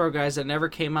Hasbro guys that never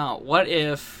came out. What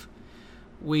if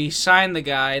we signed the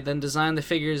guy, then designed the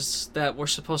figures that were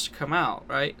supposed to come out,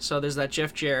 right? So there's that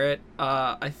Jeff Jarrett,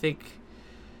 I think...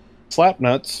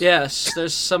 Slapnuts. Yes,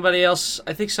 there's somebody else.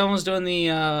 I think someone's doing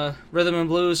the Rhythm and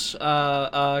Blues,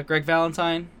 Greg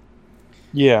Valentine.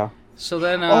 Yeah. So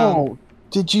then...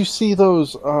 did you see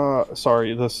those?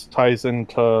 Sorry, this ties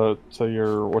into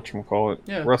your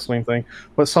whatchamacallit wrestling thing.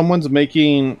 But someone's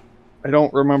making, I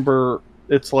don't remember,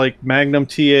 it's like Magnum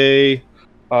TA,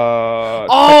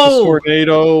 Texas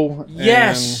Tornado.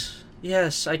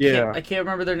 Yes, I can't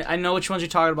remember their name. I know which ones you're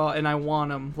talking about, and I want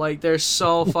them. Like, they're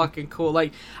so fucking cool.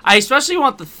 Like, I especially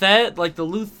want the Thed, like the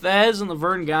Lou Thez and the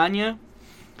Vern Gagne.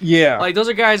 Yeah. Like, those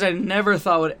are guys I never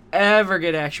thought would ever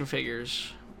get action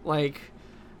figures. Like,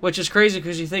 which is crazy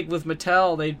because you think with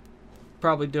Mattel they'd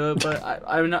probably do it, but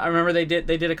I remember they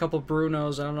did a couple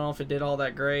Brunos. I don't know if it did all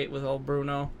that great with old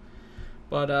Bruno,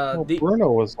 but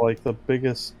Bruno was like the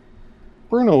biggest.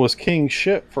 Bruno was king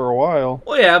shit for a while.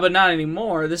 Well, yeah, but not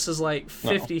anymore. This is like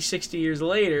 50, 60 years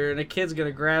later, and a kid's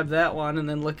gonna grab that one and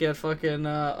then look at fucking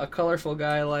a colorful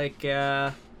guy like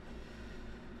oh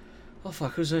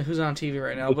fuck, who's on TV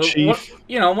right now? The Chief.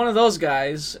 One of those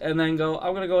guys, and then go,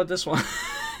 I'm gonna go with this one,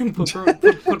 and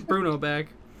put Bruno back.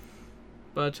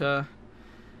 But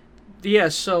yeah,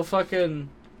 so fucking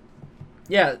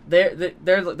yeah,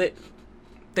 they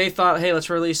thought, hey, let's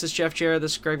release this Jeff Jarrett,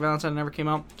 this Greg Valentine never came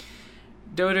out.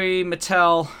 WWE,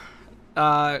 Mattel,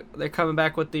 they're coming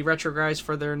back with the Retro Guys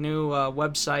for their new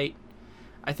website.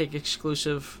 I think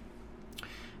exclusive.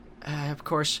 Of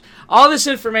course, all this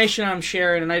information I'm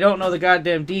sharing, and I don't know the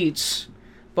goddamn deets,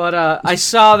 but I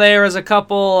saw there was a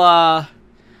couple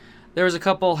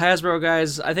Hasbro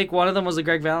guys. I think one of them was a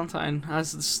Greg Valentine.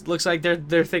 Looks like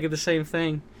they're thinking the same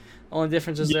thing. Only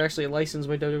difference is they're actually licensed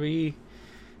by WWE.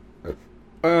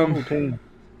 Okay.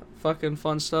 Fucking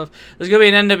fun stuff. There's gonna be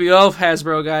an NWO of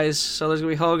Hasbro guys, so there's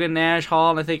gonna be Hogan, Nash, Hall,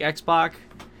 and I think X-Pac.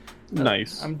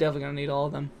 Nice. I'm definitely gonna need all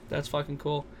of them. That's fucking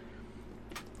cool.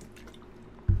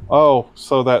 Oh,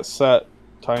 so that set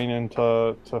tying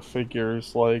into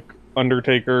figures like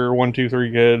Undertaker, 1, 2,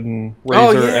 3 Kid, and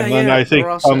Razor, and then I think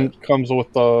comes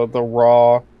with the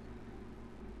raw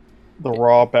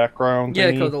background.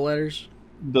 Yeah, called the letters.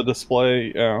 The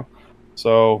display, yeah.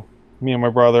 So me and my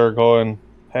brother are going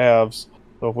halves.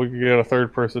 So if we could get a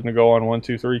third person to go on 1,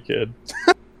 2, 3 Kid,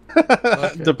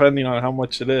 Okay. depending on how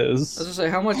much it I was is. gonna say,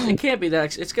 how much? It can't be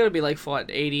that. It's gonna be like what,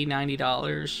 $80,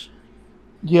 $90.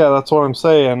 Yeah, that's what I'm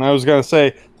saying. I was gonna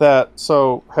say that.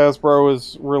 So Hasbro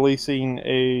is releasing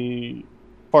a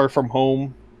Far From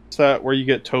Home set where you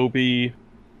get Toby,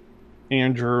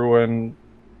 Andrew, and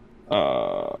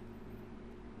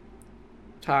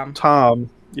Tom.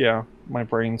 Yeah, my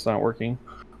brain's not working.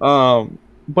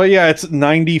 But yeah, it's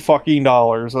 $90 fucking.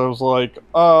 I was like,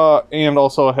 and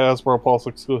also a Hasbro Pulse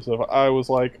exclusive. I was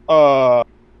like,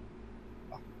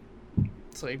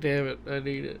 It's like, damn it, I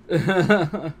need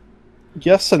it.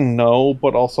 yes and no,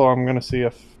 but also I'm gonna see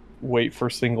if wait for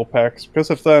single packs, because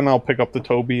if then I'll pick up the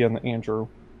Toby and the Andrew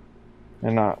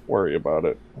and not worry about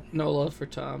it. No love for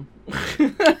Tom.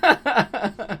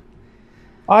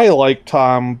 I like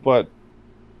Tom, but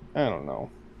I don't know.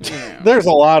 Yeah. There's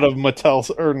a lot of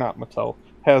Hasbro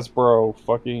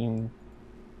fucking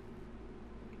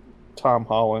Tom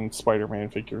Holland Spider-Man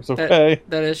figures, okay?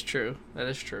 That is true. That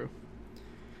is true.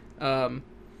 I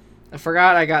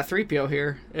forgot I got 3PO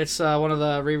here. It's one of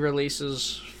the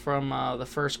re-releases from the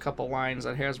first couple lines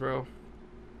that Hasbro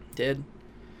did.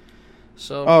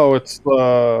 So. Oh, it's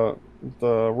the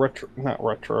retro, not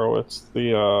retro. It's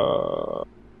the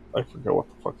I forget what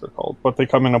the fuck they're called, but they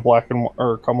come in a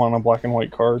come on a black and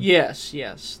white card. Yes,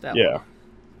 that Yeah. one.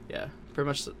 Yeah, pretty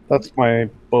much. That's my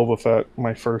Boba Fett,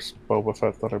 my first Boba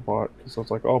Fett that I bought, because I was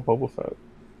like, oh, Boba Fett.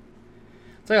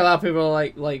 It's like a lot of people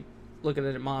are like looking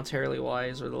at it monetarily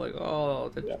wise, or they're like, oh,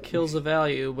 that kills the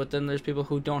value. But then there's people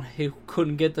who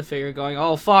couldn't get the figure, going,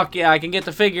 oh fuck yeah, I can get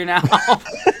the figure now.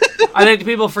 I think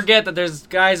people forget that there's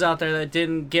guys out there that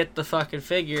didn't get the fucking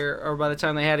figure, or by the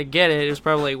time they had to get it, it was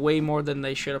probably way more than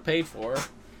they should have paid for.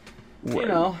 Right. You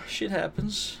know, shit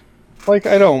happens. Like,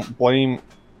 I don't blame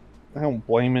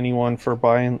anyone for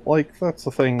buying. Like, that's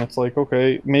the thing. It's like,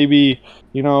 okay, maybe,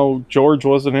 George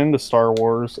wasn't into Star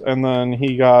Wars, and then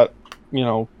he got,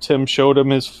 Tim showed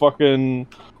him his fucking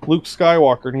Luke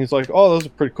Skywalker, and he's like, oh, those are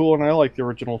pretty cool, and I like the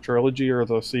original trilogy, or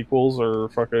the sequels, or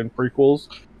fucking prequels.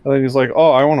 And then he's like,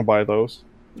 oh, I want to buy those.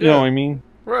 You know what I mean?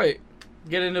 Right.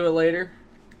 Get into it later.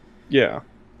 Yeah.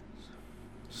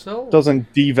 So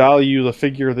doesn't devalue the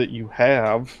figure that you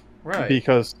have. Right.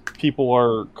 Because people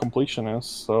are completionists,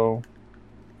 so,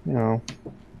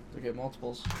 They get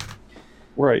multiples.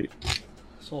 Right.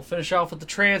 So we'll finish off with the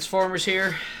Transformers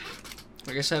here.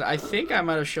 Like I said, I think I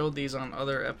might have showed these on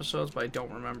other episodes, but I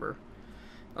don't remember.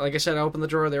 Like I said, I opened the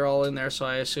drawer, they're all in there, so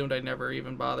I assumed I never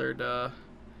even bothered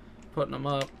putting them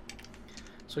up.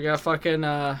 So we got fucking,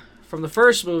 from the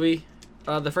first movie,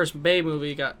 the first Bay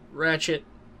movie, got Ratchet,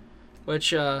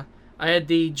 which, I had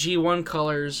the G1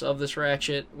 colors of this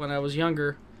Ratchet when I was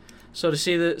younger. So to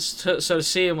see to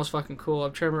see him was fucking cool.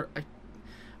 I'm trying to I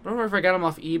don't remember if I got him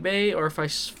off eBay or if I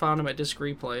found him at Disc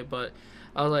Replay, but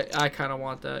I was like, I kind of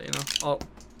want that, Oh,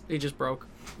 he just broke.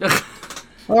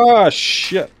 Ah,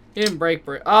 shit. He didn't break.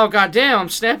 Oh, goddamn, I'm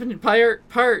snapping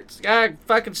parts. God,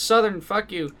 fucking Southern,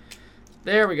 fuck you.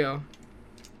 There we go.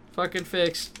 Fucking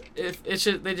fixed.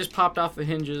 They just popped off the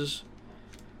hinges.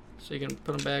 So you can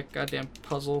put them back. Goddamn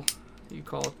puzzle.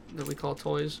 That we call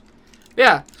toys.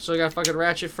 Yeah, so I got fucking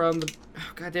Ratchet from the...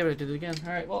 Oh, God damn it, I did it again.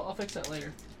 Alright, well, I'll fix that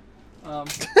later.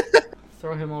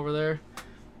 Throw him over there.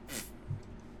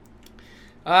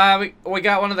 We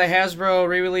got one of the Hasbro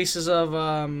re-releases of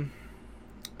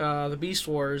the Beast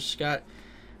Wars. Got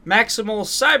Maximal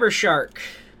Cyber Shark,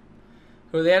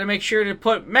 who they had to make sure to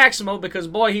put Maximal because,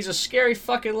 boy, he's a scary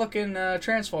fucking looking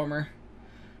Transformer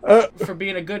for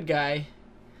being a good guy.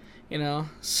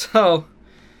 So...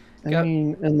 I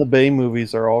mean, and the Bay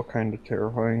movies are all kind of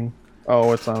terrifying.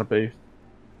 Oh, it's not a Bay.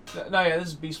 No, yeah, this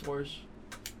is Beast Wars.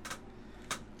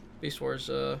 Beast Wars,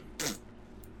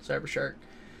 Cyber Shark.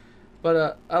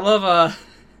 But, I love,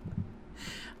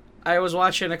 I was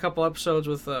watching a couple episodes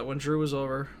with, when Drew was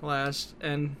over last,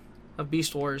 and of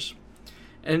Beast Wars.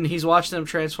 And he's watching them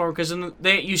transform, because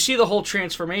you see the whole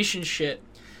transformation shit.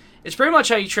 It's pretty much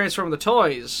how you transform the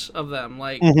toys of them.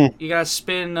 Like, you gotta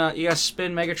spin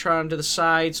Megatron to the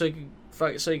side so you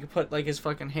can put, like, his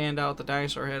fucking hand out, the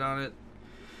dinosaur head on it.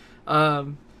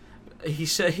 He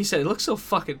said it looks so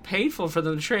fucking painful for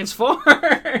them to transform.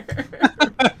 I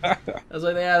was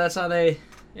like, yeah, that's how they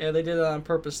did it on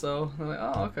purpose, though. I'm like,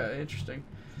 oh, okay, interesting.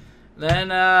 Then,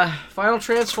 final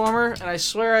Transformer, and I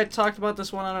swear I talked about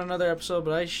this one on another episode,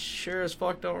 but I sure as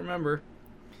fuck don't remember.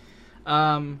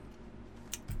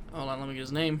 Hold on, let me get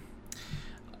his name.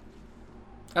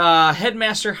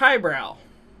 Headmaster Highbrow,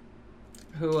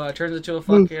 who turns into a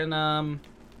fucking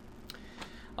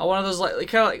One of those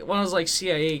kind of like one of those like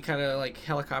CIA kind of like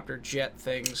helicopter jet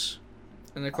things.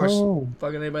 And of course,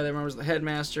 fucking anybody that remembers the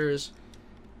Headmasters,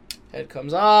 head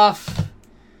comes off,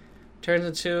 turns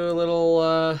into a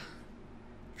little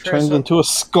turns into a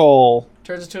skull.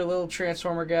 Turns into a little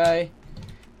transformer guy.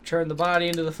 Turn the body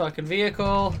into the fucking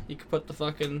vehicle. You can put the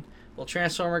fucking little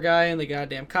transformer guy in the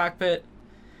goddamn cockpit.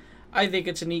 I think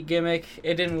it's a neat gimmick.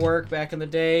 It didn't work back in the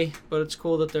day, but it's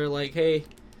cool that they're like, hey,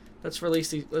 let's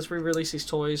re-release these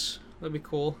toys. That'd be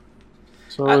cool.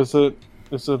 So is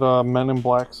it a Men in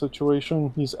Black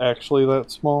situation? He's actually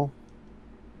that small?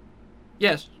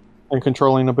 Yes. And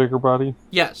controlling a bigger body?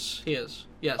 Yes, he is.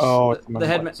 Yes. Oh,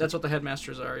 that's what the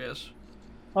Headmasters are, yes.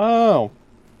 Oh.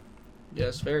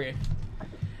 Yes, very.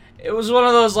 It was one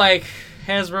of those, like,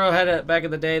 Hasbro had it back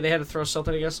in the day. They had to throw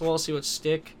something against the wall, see what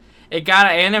stick. It got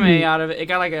an anime out of it. It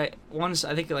got like a one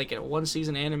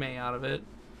season anime out of it.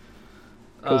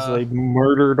 Because they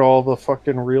murdered all the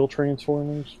fucking real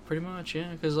Transformers? Pretty much,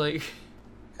 yeah. Because, like...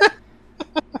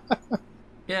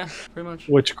 yeah, pretty much.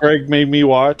 Which Greg made me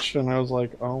watch, and I was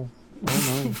like, oh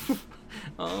no.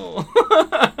 Oh.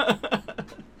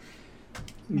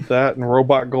 That and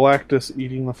Robot Galactus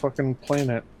eating the fucking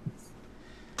planet.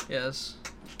 Yes.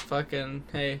 Fucking,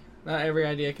 hey, not every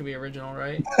idea can be original,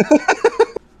 right?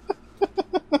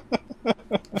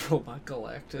 Robot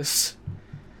Galactus.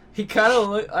 He kind of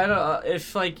look. I don't know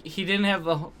if like he didn't have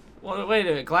the. Well, wait a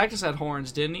minute. Galactus had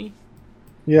horns, didn't he?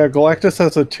 Yeah, Galactus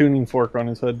has a tuning fork on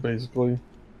his head, basically.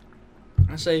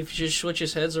 I say if you just switch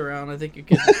his heads around, I think you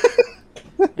could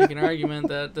make an argument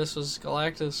that this was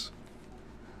Galactus.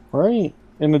 Right.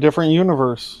 In a different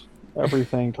universe.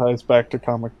 Everything ties back to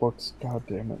comic books. God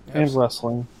damn it. And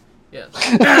wrestling. Yes.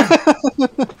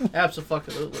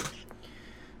 Absolutely.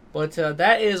 But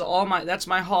that is all that's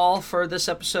my haul for this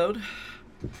episode.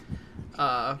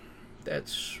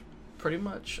 That's pretty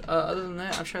much. Other than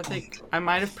that, I'm trying to think. I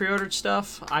might have pre-ordered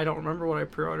stuff. I don't remember what I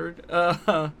pre-ordered.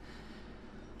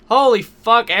 Holy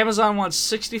fuck! Amazon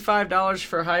wants $65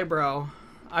 for Highbrow.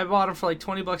 I bought them for like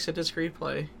 $20 at Disc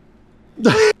Replay.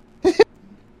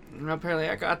 And apparently,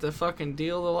 I got the fucking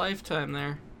deal of the lifetime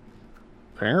there.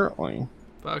 Apparently.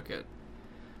 Fuck it.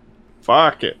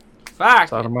 Fuck it. Fuck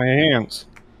It's out of my hands.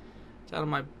 It's out of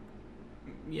my...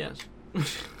 Yes.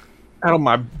 Out of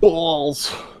my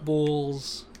balls.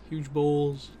 Bowls. Huge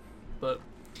bowls. But...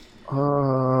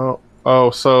 Oh,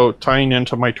 so tying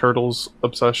into my Turtles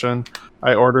obsession,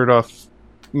 I ordered a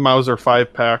Mauser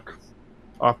 5-pack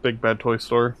off Big Bad Toy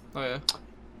Store. Oh, yeah.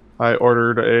 I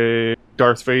ordered a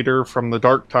Darth Vader from the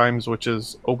Dark Times, which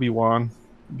is Obi-Wan,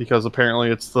 because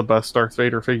apparently it's the best Darth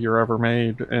Vader figure ever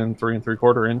made in 3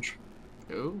 3/4 inch.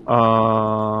 Ooh.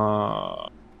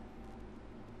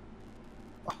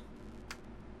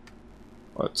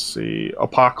 Let's see,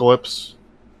 Apocalypse.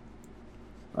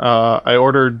 I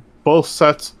ordered both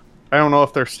sets. I don't know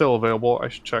if they're still available. I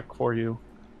should check for you.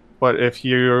 But if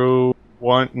you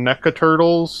want NECA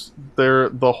Turtles, they're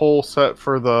the whole set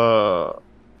for the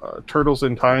Turtles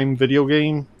in Time video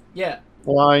game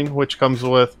line, which comes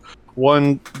with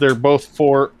one. They're both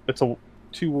 4. It's a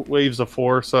 2 waves of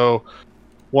 4. So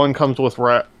one comes with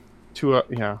Wave 2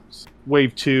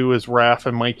 is Raph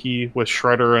and Mikey with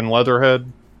Shredder and Leatherhead.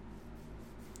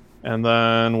 And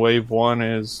then Wave 1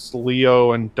 is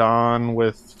Leo and Don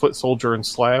with Foot Soldier and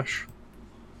Slash.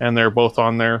 And they're both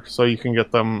on there, so you can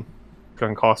get them. It's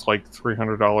going to cost like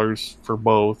 $300 for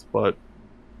both, but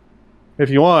if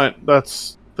you want,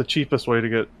 that's the cheapest way to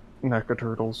get NECA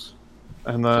Turtles.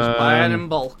 And then... Just buy it in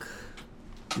bulk.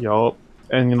 Yup.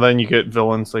 And then you get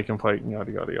villains they can fight, and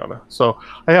yada yada yada. So,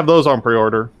 I have those on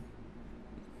pre-order.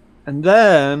 And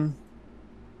then,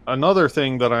 another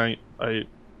thing that I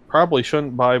probably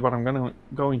shouldn't buy, but I'm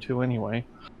going to anyway.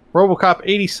 RoboCop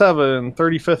 87,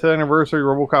 35th anniversary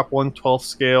RoboCop 1/12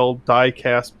 scale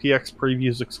die-cast PX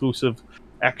Previews exclusive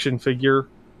action figure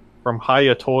from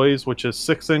Hiya Toys, which is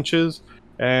 6 inches.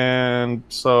 And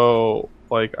so,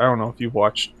 like, I don't know if you've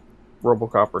watched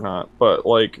RoboCop or not, but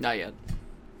like, not yet.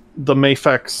 The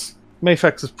Mafex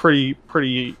is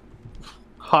pretty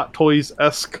Hot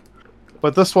Toys-esque.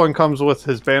 But this one comes with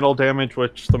his vandal damage,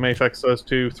 which the Mafex does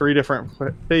too. 3 different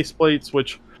face plates,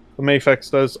 which the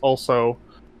Mafex does also.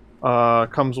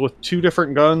 Comes with 2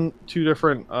 different what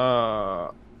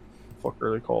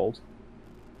are they called?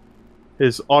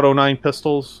 His Auto 9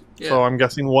 pistols. Yeah. So I'm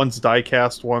guessing one's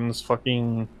die-cast, one's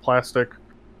fucking plastic.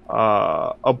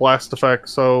 A blast effect.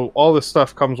 So all this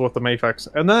stuff comes with the Mafex.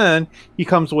 And then he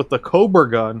comes with the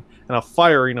Cobra gun and a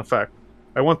firing effect.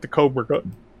 I want the Cobra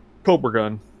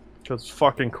gun. Because it's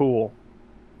fucking cool.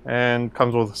 And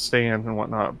comes with a stand and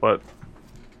whatnot. But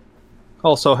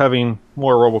Also, having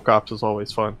more RoboCops is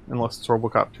always fun. Unless it's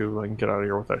RoboCop 2, then get out of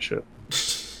here with that shit.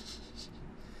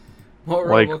 More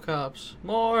Like- RoboCops.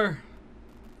 More.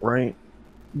 Right?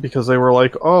 Because they were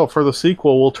like, oh, for the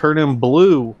sequel, we'll turn him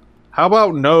blue. How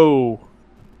about no?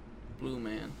 Blue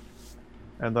Man.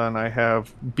 And then I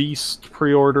have Beast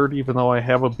pre-ordered, even though I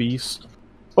have a Beast.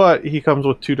 But he comes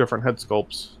with 2 different head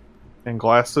sculpts. And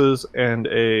glasses, and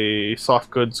a soft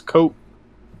goods coat.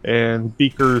 And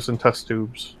beakers and test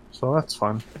tubes. So that's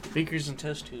fun. Beakers and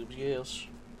test tubes, yes.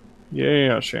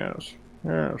 Yes.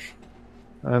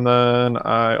 And then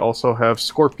I also have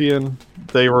Scorpion.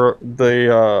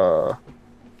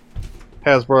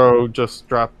 Hasbro just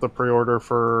dropped the pre-order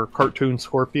for Cartoon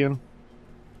Scorpion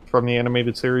from the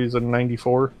animated series in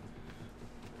 '94.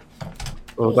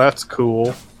 So that's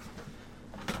cool.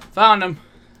 Found him.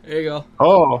 There you go.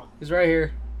 Oh, He's right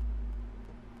here.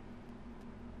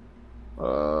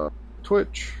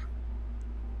 Twitch.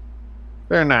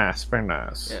 Very nice, very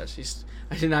nice. Yes,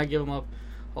 I did not give him up.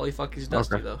 Holy fuck, he's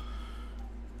dusty Okay. though.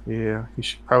 Yeah, you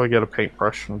should probably get a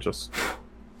paintbrush and just,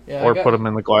 Yeah, or put him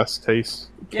in the glass case.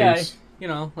 Yeah, you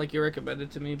know, like you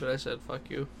recommended to me, but I said fuck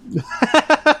you.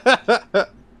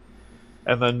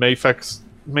 And then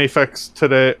Mafex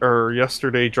today or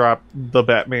yesterday dropped the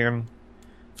Batman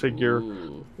figure,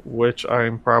 Ooh. which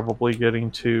I'm probably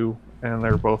getting too, and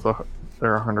they're both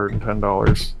they're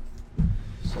 $110.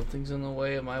 Something's in the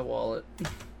way of my wallet.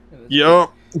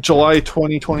 Yup, July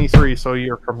 2023, so a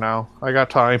year from now. I got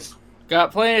time.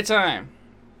 Got plenty of time.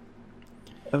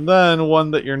 And then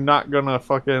one that you're not gonna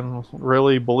fucking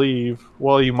really believe.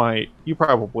 Well, you might. You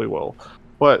probably will.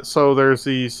 But so there's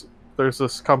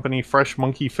this company, Fresh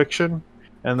Monkey Fiction,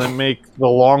 and they make the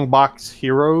long box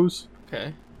heroes.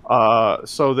 Okay.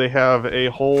 So they have a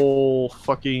whole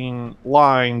fucking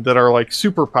line that are like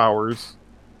superpowers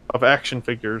of action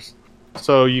figures.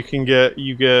 So you get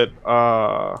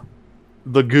the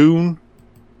Goon,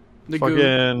 The fucking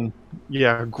Goon.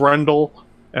 yeah, Grendel,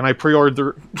 and I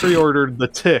pre-ordered the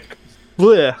Tick.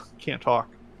 Blech, can't talk.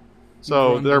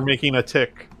 So Grendel. they're making a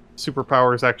Tick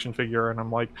superpowers action figure, and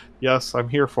I'm like, yes, I'm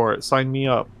here for it. Sign me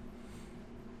up.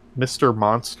 Mr.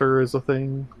 Monster is a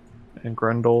thing, and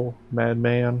Grendel,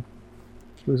 Madman.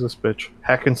 Who's this bitch?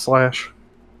 Hack and Slash.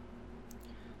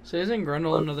 So isn't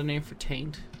Grendel another name for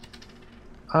Taint?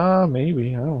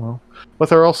 Maybe, I don't know. But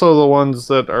they're also the ones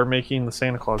that are making the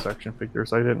Santa Claus action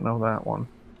figures. I didn't know that one.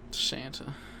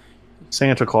 Santa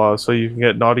Claus, so you can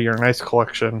get Naughty or Nice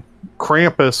collection.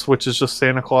 Krampus, which is just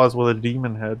Santa Claus with a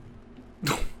demon head.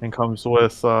 And comes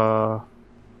with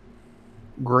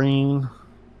green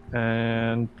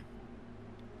and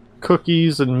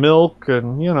cookies and milk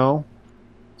and, you know,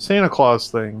 Santa Claus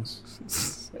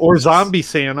things. Or Zombie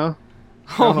Santa.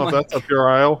 I don't know if that's up your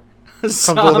aisle. Comes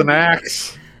with an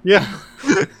axe. Yeah.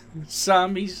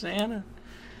 Zombie Santa.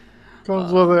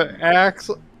 Comes with an axe,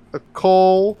 a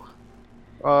coal,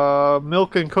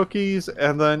 milk and cookies,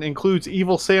 and then includes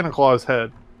evil Santa Claus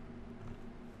head.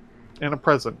 And a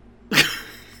present.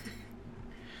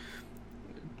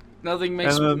 Nothing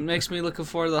And makes me looking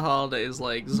forward to the holidays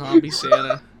like Zombie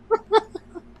Santa.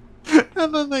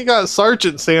 And then they got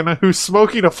Sergeant Santa who's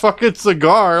smoking a fucking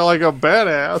cigar like a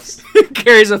badass.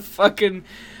 Carries a fucking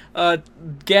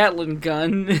Gatling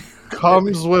gun.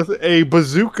 Comes with a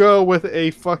bazooka with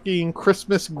a fucking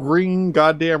Christmas green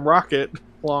goddamn rocket.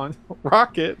 A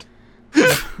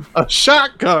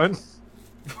shotgun.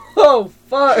 Oh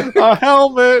fuck! A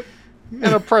helmet. And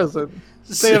a present.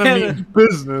 Santa means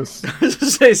business. I was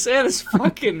gonna say Santa's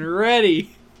fucking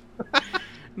ready.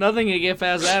 Nothing can get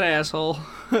past that asshole.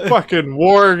 Fucking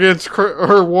war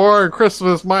on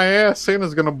Christmas, my ass.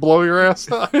 Santa's gonna blow your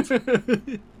ass up.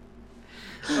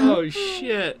 Oh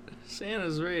shit!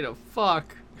 Santa's ready to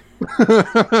fuck.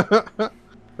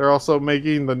 They're also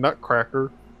making the Nutcracker.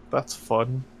 That's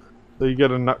fun. So you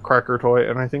get a Nutcracker toy,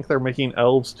 and I think they're making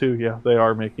elves too. Yeah, they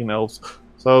are making elves.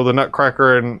 So the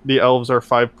Nutcracker and the elves are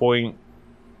 5-point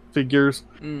figures,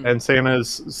 and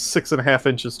Santa's 6.5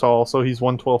 inches tall, so he's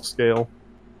 1/12 scale.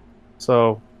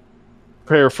 So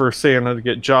prepare for Santa to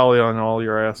get jolly on all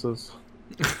your asses.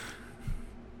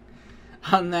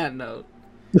 On that note,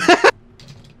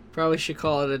 probably should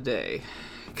call it a day.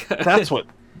 That's what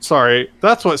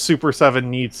Super 7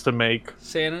 needs to make.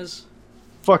 Santa's?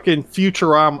 Fucking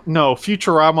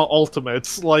Futurama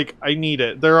Ultimates. Like, I need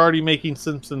it. They're already making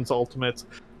Simpsons Ultimates.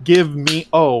 Give me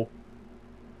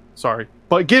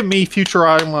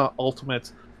Futurama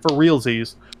Ultimates for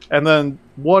realsies. And then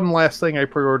one last thing I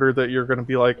pre-ordered that you're going to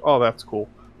be like, oh, that's cool.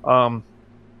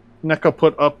 NECA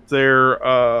put up their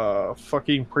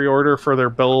fucking pre-order for their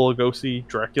Bela Lugosi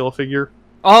Dracula figure.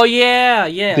 Oh yeah,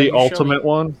 yeah. The ultimate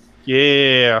one.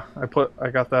 Yeah, I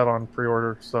got that on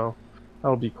pre-order, so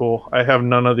that'll be cool. I have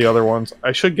none of the other ones.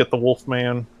 I should get the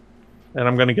Wolfman, and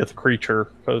I'm gonna get the Creature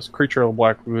because Creature of the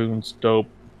Black Lagoon's dope.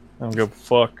 I don't give a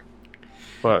fuck.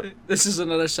 But This is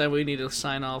another side we need to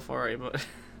sign off, alright, but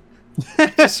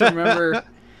just remember,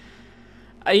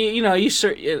 okay,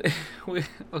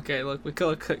 look, we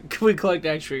collect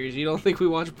action figures. You don't think we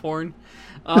watch porn?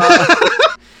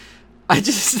 I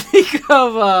just think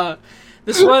of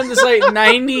this like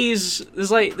 90s,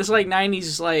 this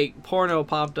 90s like porno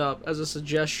popped up as a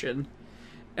suggestion,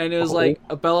 and it was like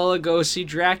a Bela Lugosi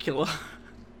Dracula,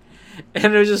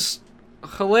 and it was just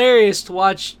hilarious to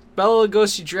watch Bela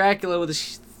Lugosi Dracula with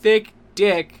his thick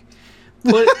dick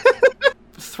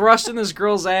thrust in this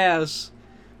girl's ass,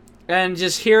 and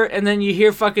then you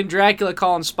hear fucking Dracula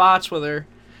calling spots with her,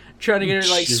 trying to get her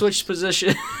to like switch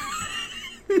position.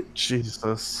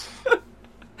 Jesus.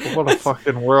 What a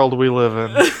fucking world we live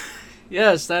in.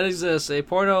 Yes, that exists. A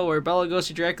porno where Bela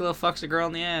Lugosi Dracula fucks a girl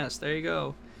in the ass. There you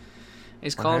go.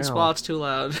 He's calling spots too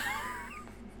loud.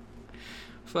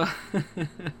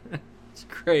 It's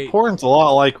great. Porn's a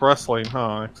lot like wrestling,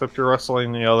 huh? Except you're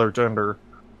wrestling the other gender.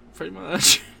 Pretty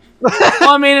much.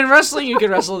 Well, I mean, in wrestling you can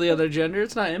wrestle the other gender.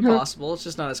 It's not impossible. It's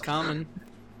just not as common.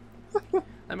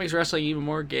 That makes wrestling even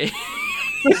more gay.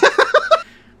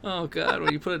 Oh, God,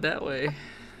 when you put it that way.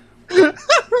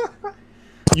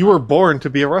 You were born to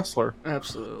be a wrestler.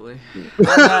 Absolutely.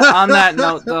 On that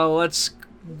note, though, let's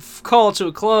call it to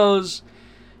a close.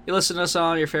 You listen to us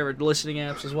on your favorite listening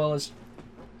apps, as well as,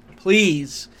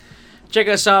 please, check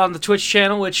us out on the Twitch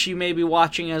channel, which you may be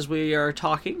watching as we are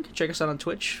talking. Check us out on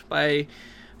Twitch by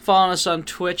following us on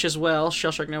Twitch as well,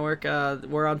 Shellshock Network.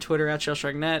 We're on Twitter at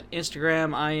ShellshockNet.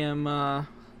 Instagram, I am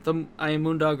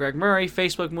Moondog Greg Murray.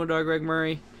 Facebook, Moondog Greg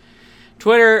Murray.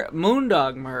 Twitter,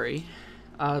 Moondog Murray.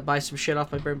 Buy some shit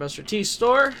off my Brainbuster Tea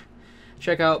store.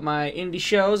 Check out my indie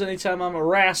shows anytime I'm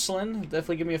wrestling.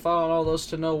 Definitely give me a follow on all those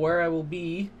to know where I will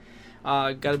be.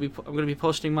 I'm gonna be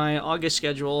posting my August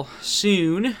schedule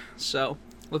soon, so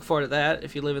look forward to that.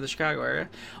 If you live in the Chicago area,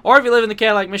 or if you live in the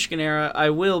Cadillac, Michigan area,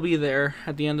 I will be there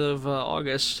at the end of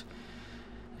August.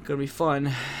 It's gonna be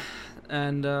fun,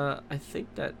 and I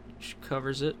think that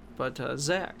covers it. But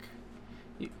Zach.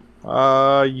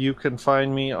 You can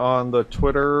find me on the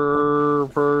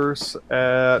Twitterverse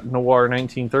at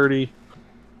Noir1930.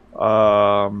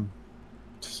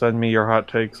 Send me your hot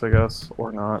takes, I guess,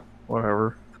 or not,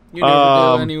 whatever. You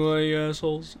never do anyway, you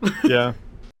assholes. Yeah,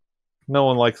 no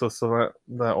one likes us that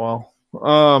well.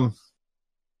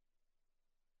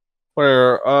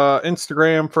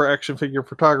 Instagram for action figure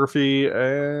photography,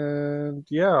 and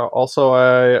yeah, also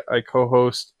I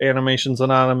co-host Animations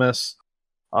Anonymous.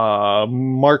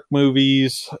 Mark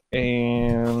Movies,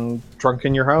 and Drunk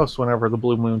in Your House whenever the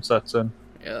blue moon sets in.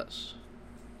 Yes.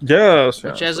 Yes.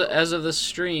 Which, as of this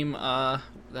stream,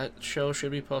 that show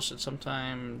should be posted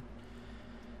sometime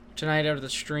tonight after the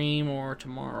stream or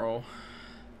tomorrow.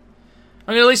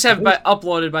 I'm gonna at least have it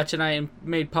uploaded by tonight and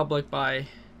made public by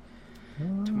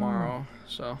tomorrow.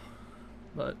 So,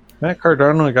 but Matt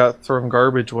Cardona got thrown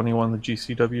garbage when he won the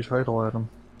GCW title at him.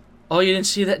 Oh, you didn't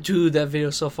see that? Dude, that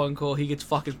video's so fun cool. He gets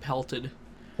fucking pelted.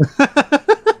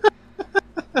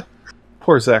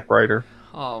 Poor Zack Ryder.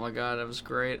 Oh my god, that was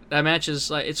great. That match is,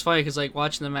 like, it's funny because, like,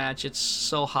 watching the match, it's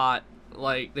so hot.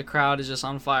 Like, the crowd is just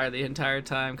on fire the entire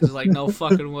time because, like, no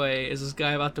fucking way is this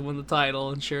guy about to win the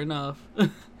title, and sure enough,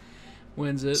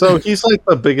 wins it. So he's, like,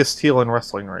 the biggest heel in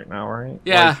wrestling right now, right?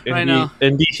 Yeah, like, I know.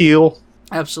 Indie heel?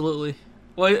 Absolutely.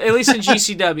 Well, at least in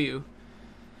GCW.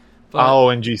 But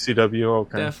in GCW,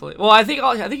 okay. Definitely. Well, I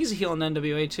think he's a heel in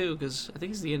NWA too, because I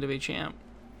think he's the NWA champ.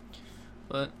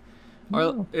 But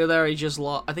there he just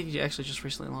lost. I think he actually just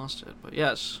recently lost it. But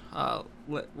yes,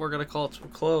 we're gonna call it to a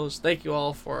close. Thank you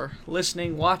all for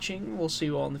listening, watching. We'll see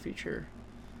you all in the future.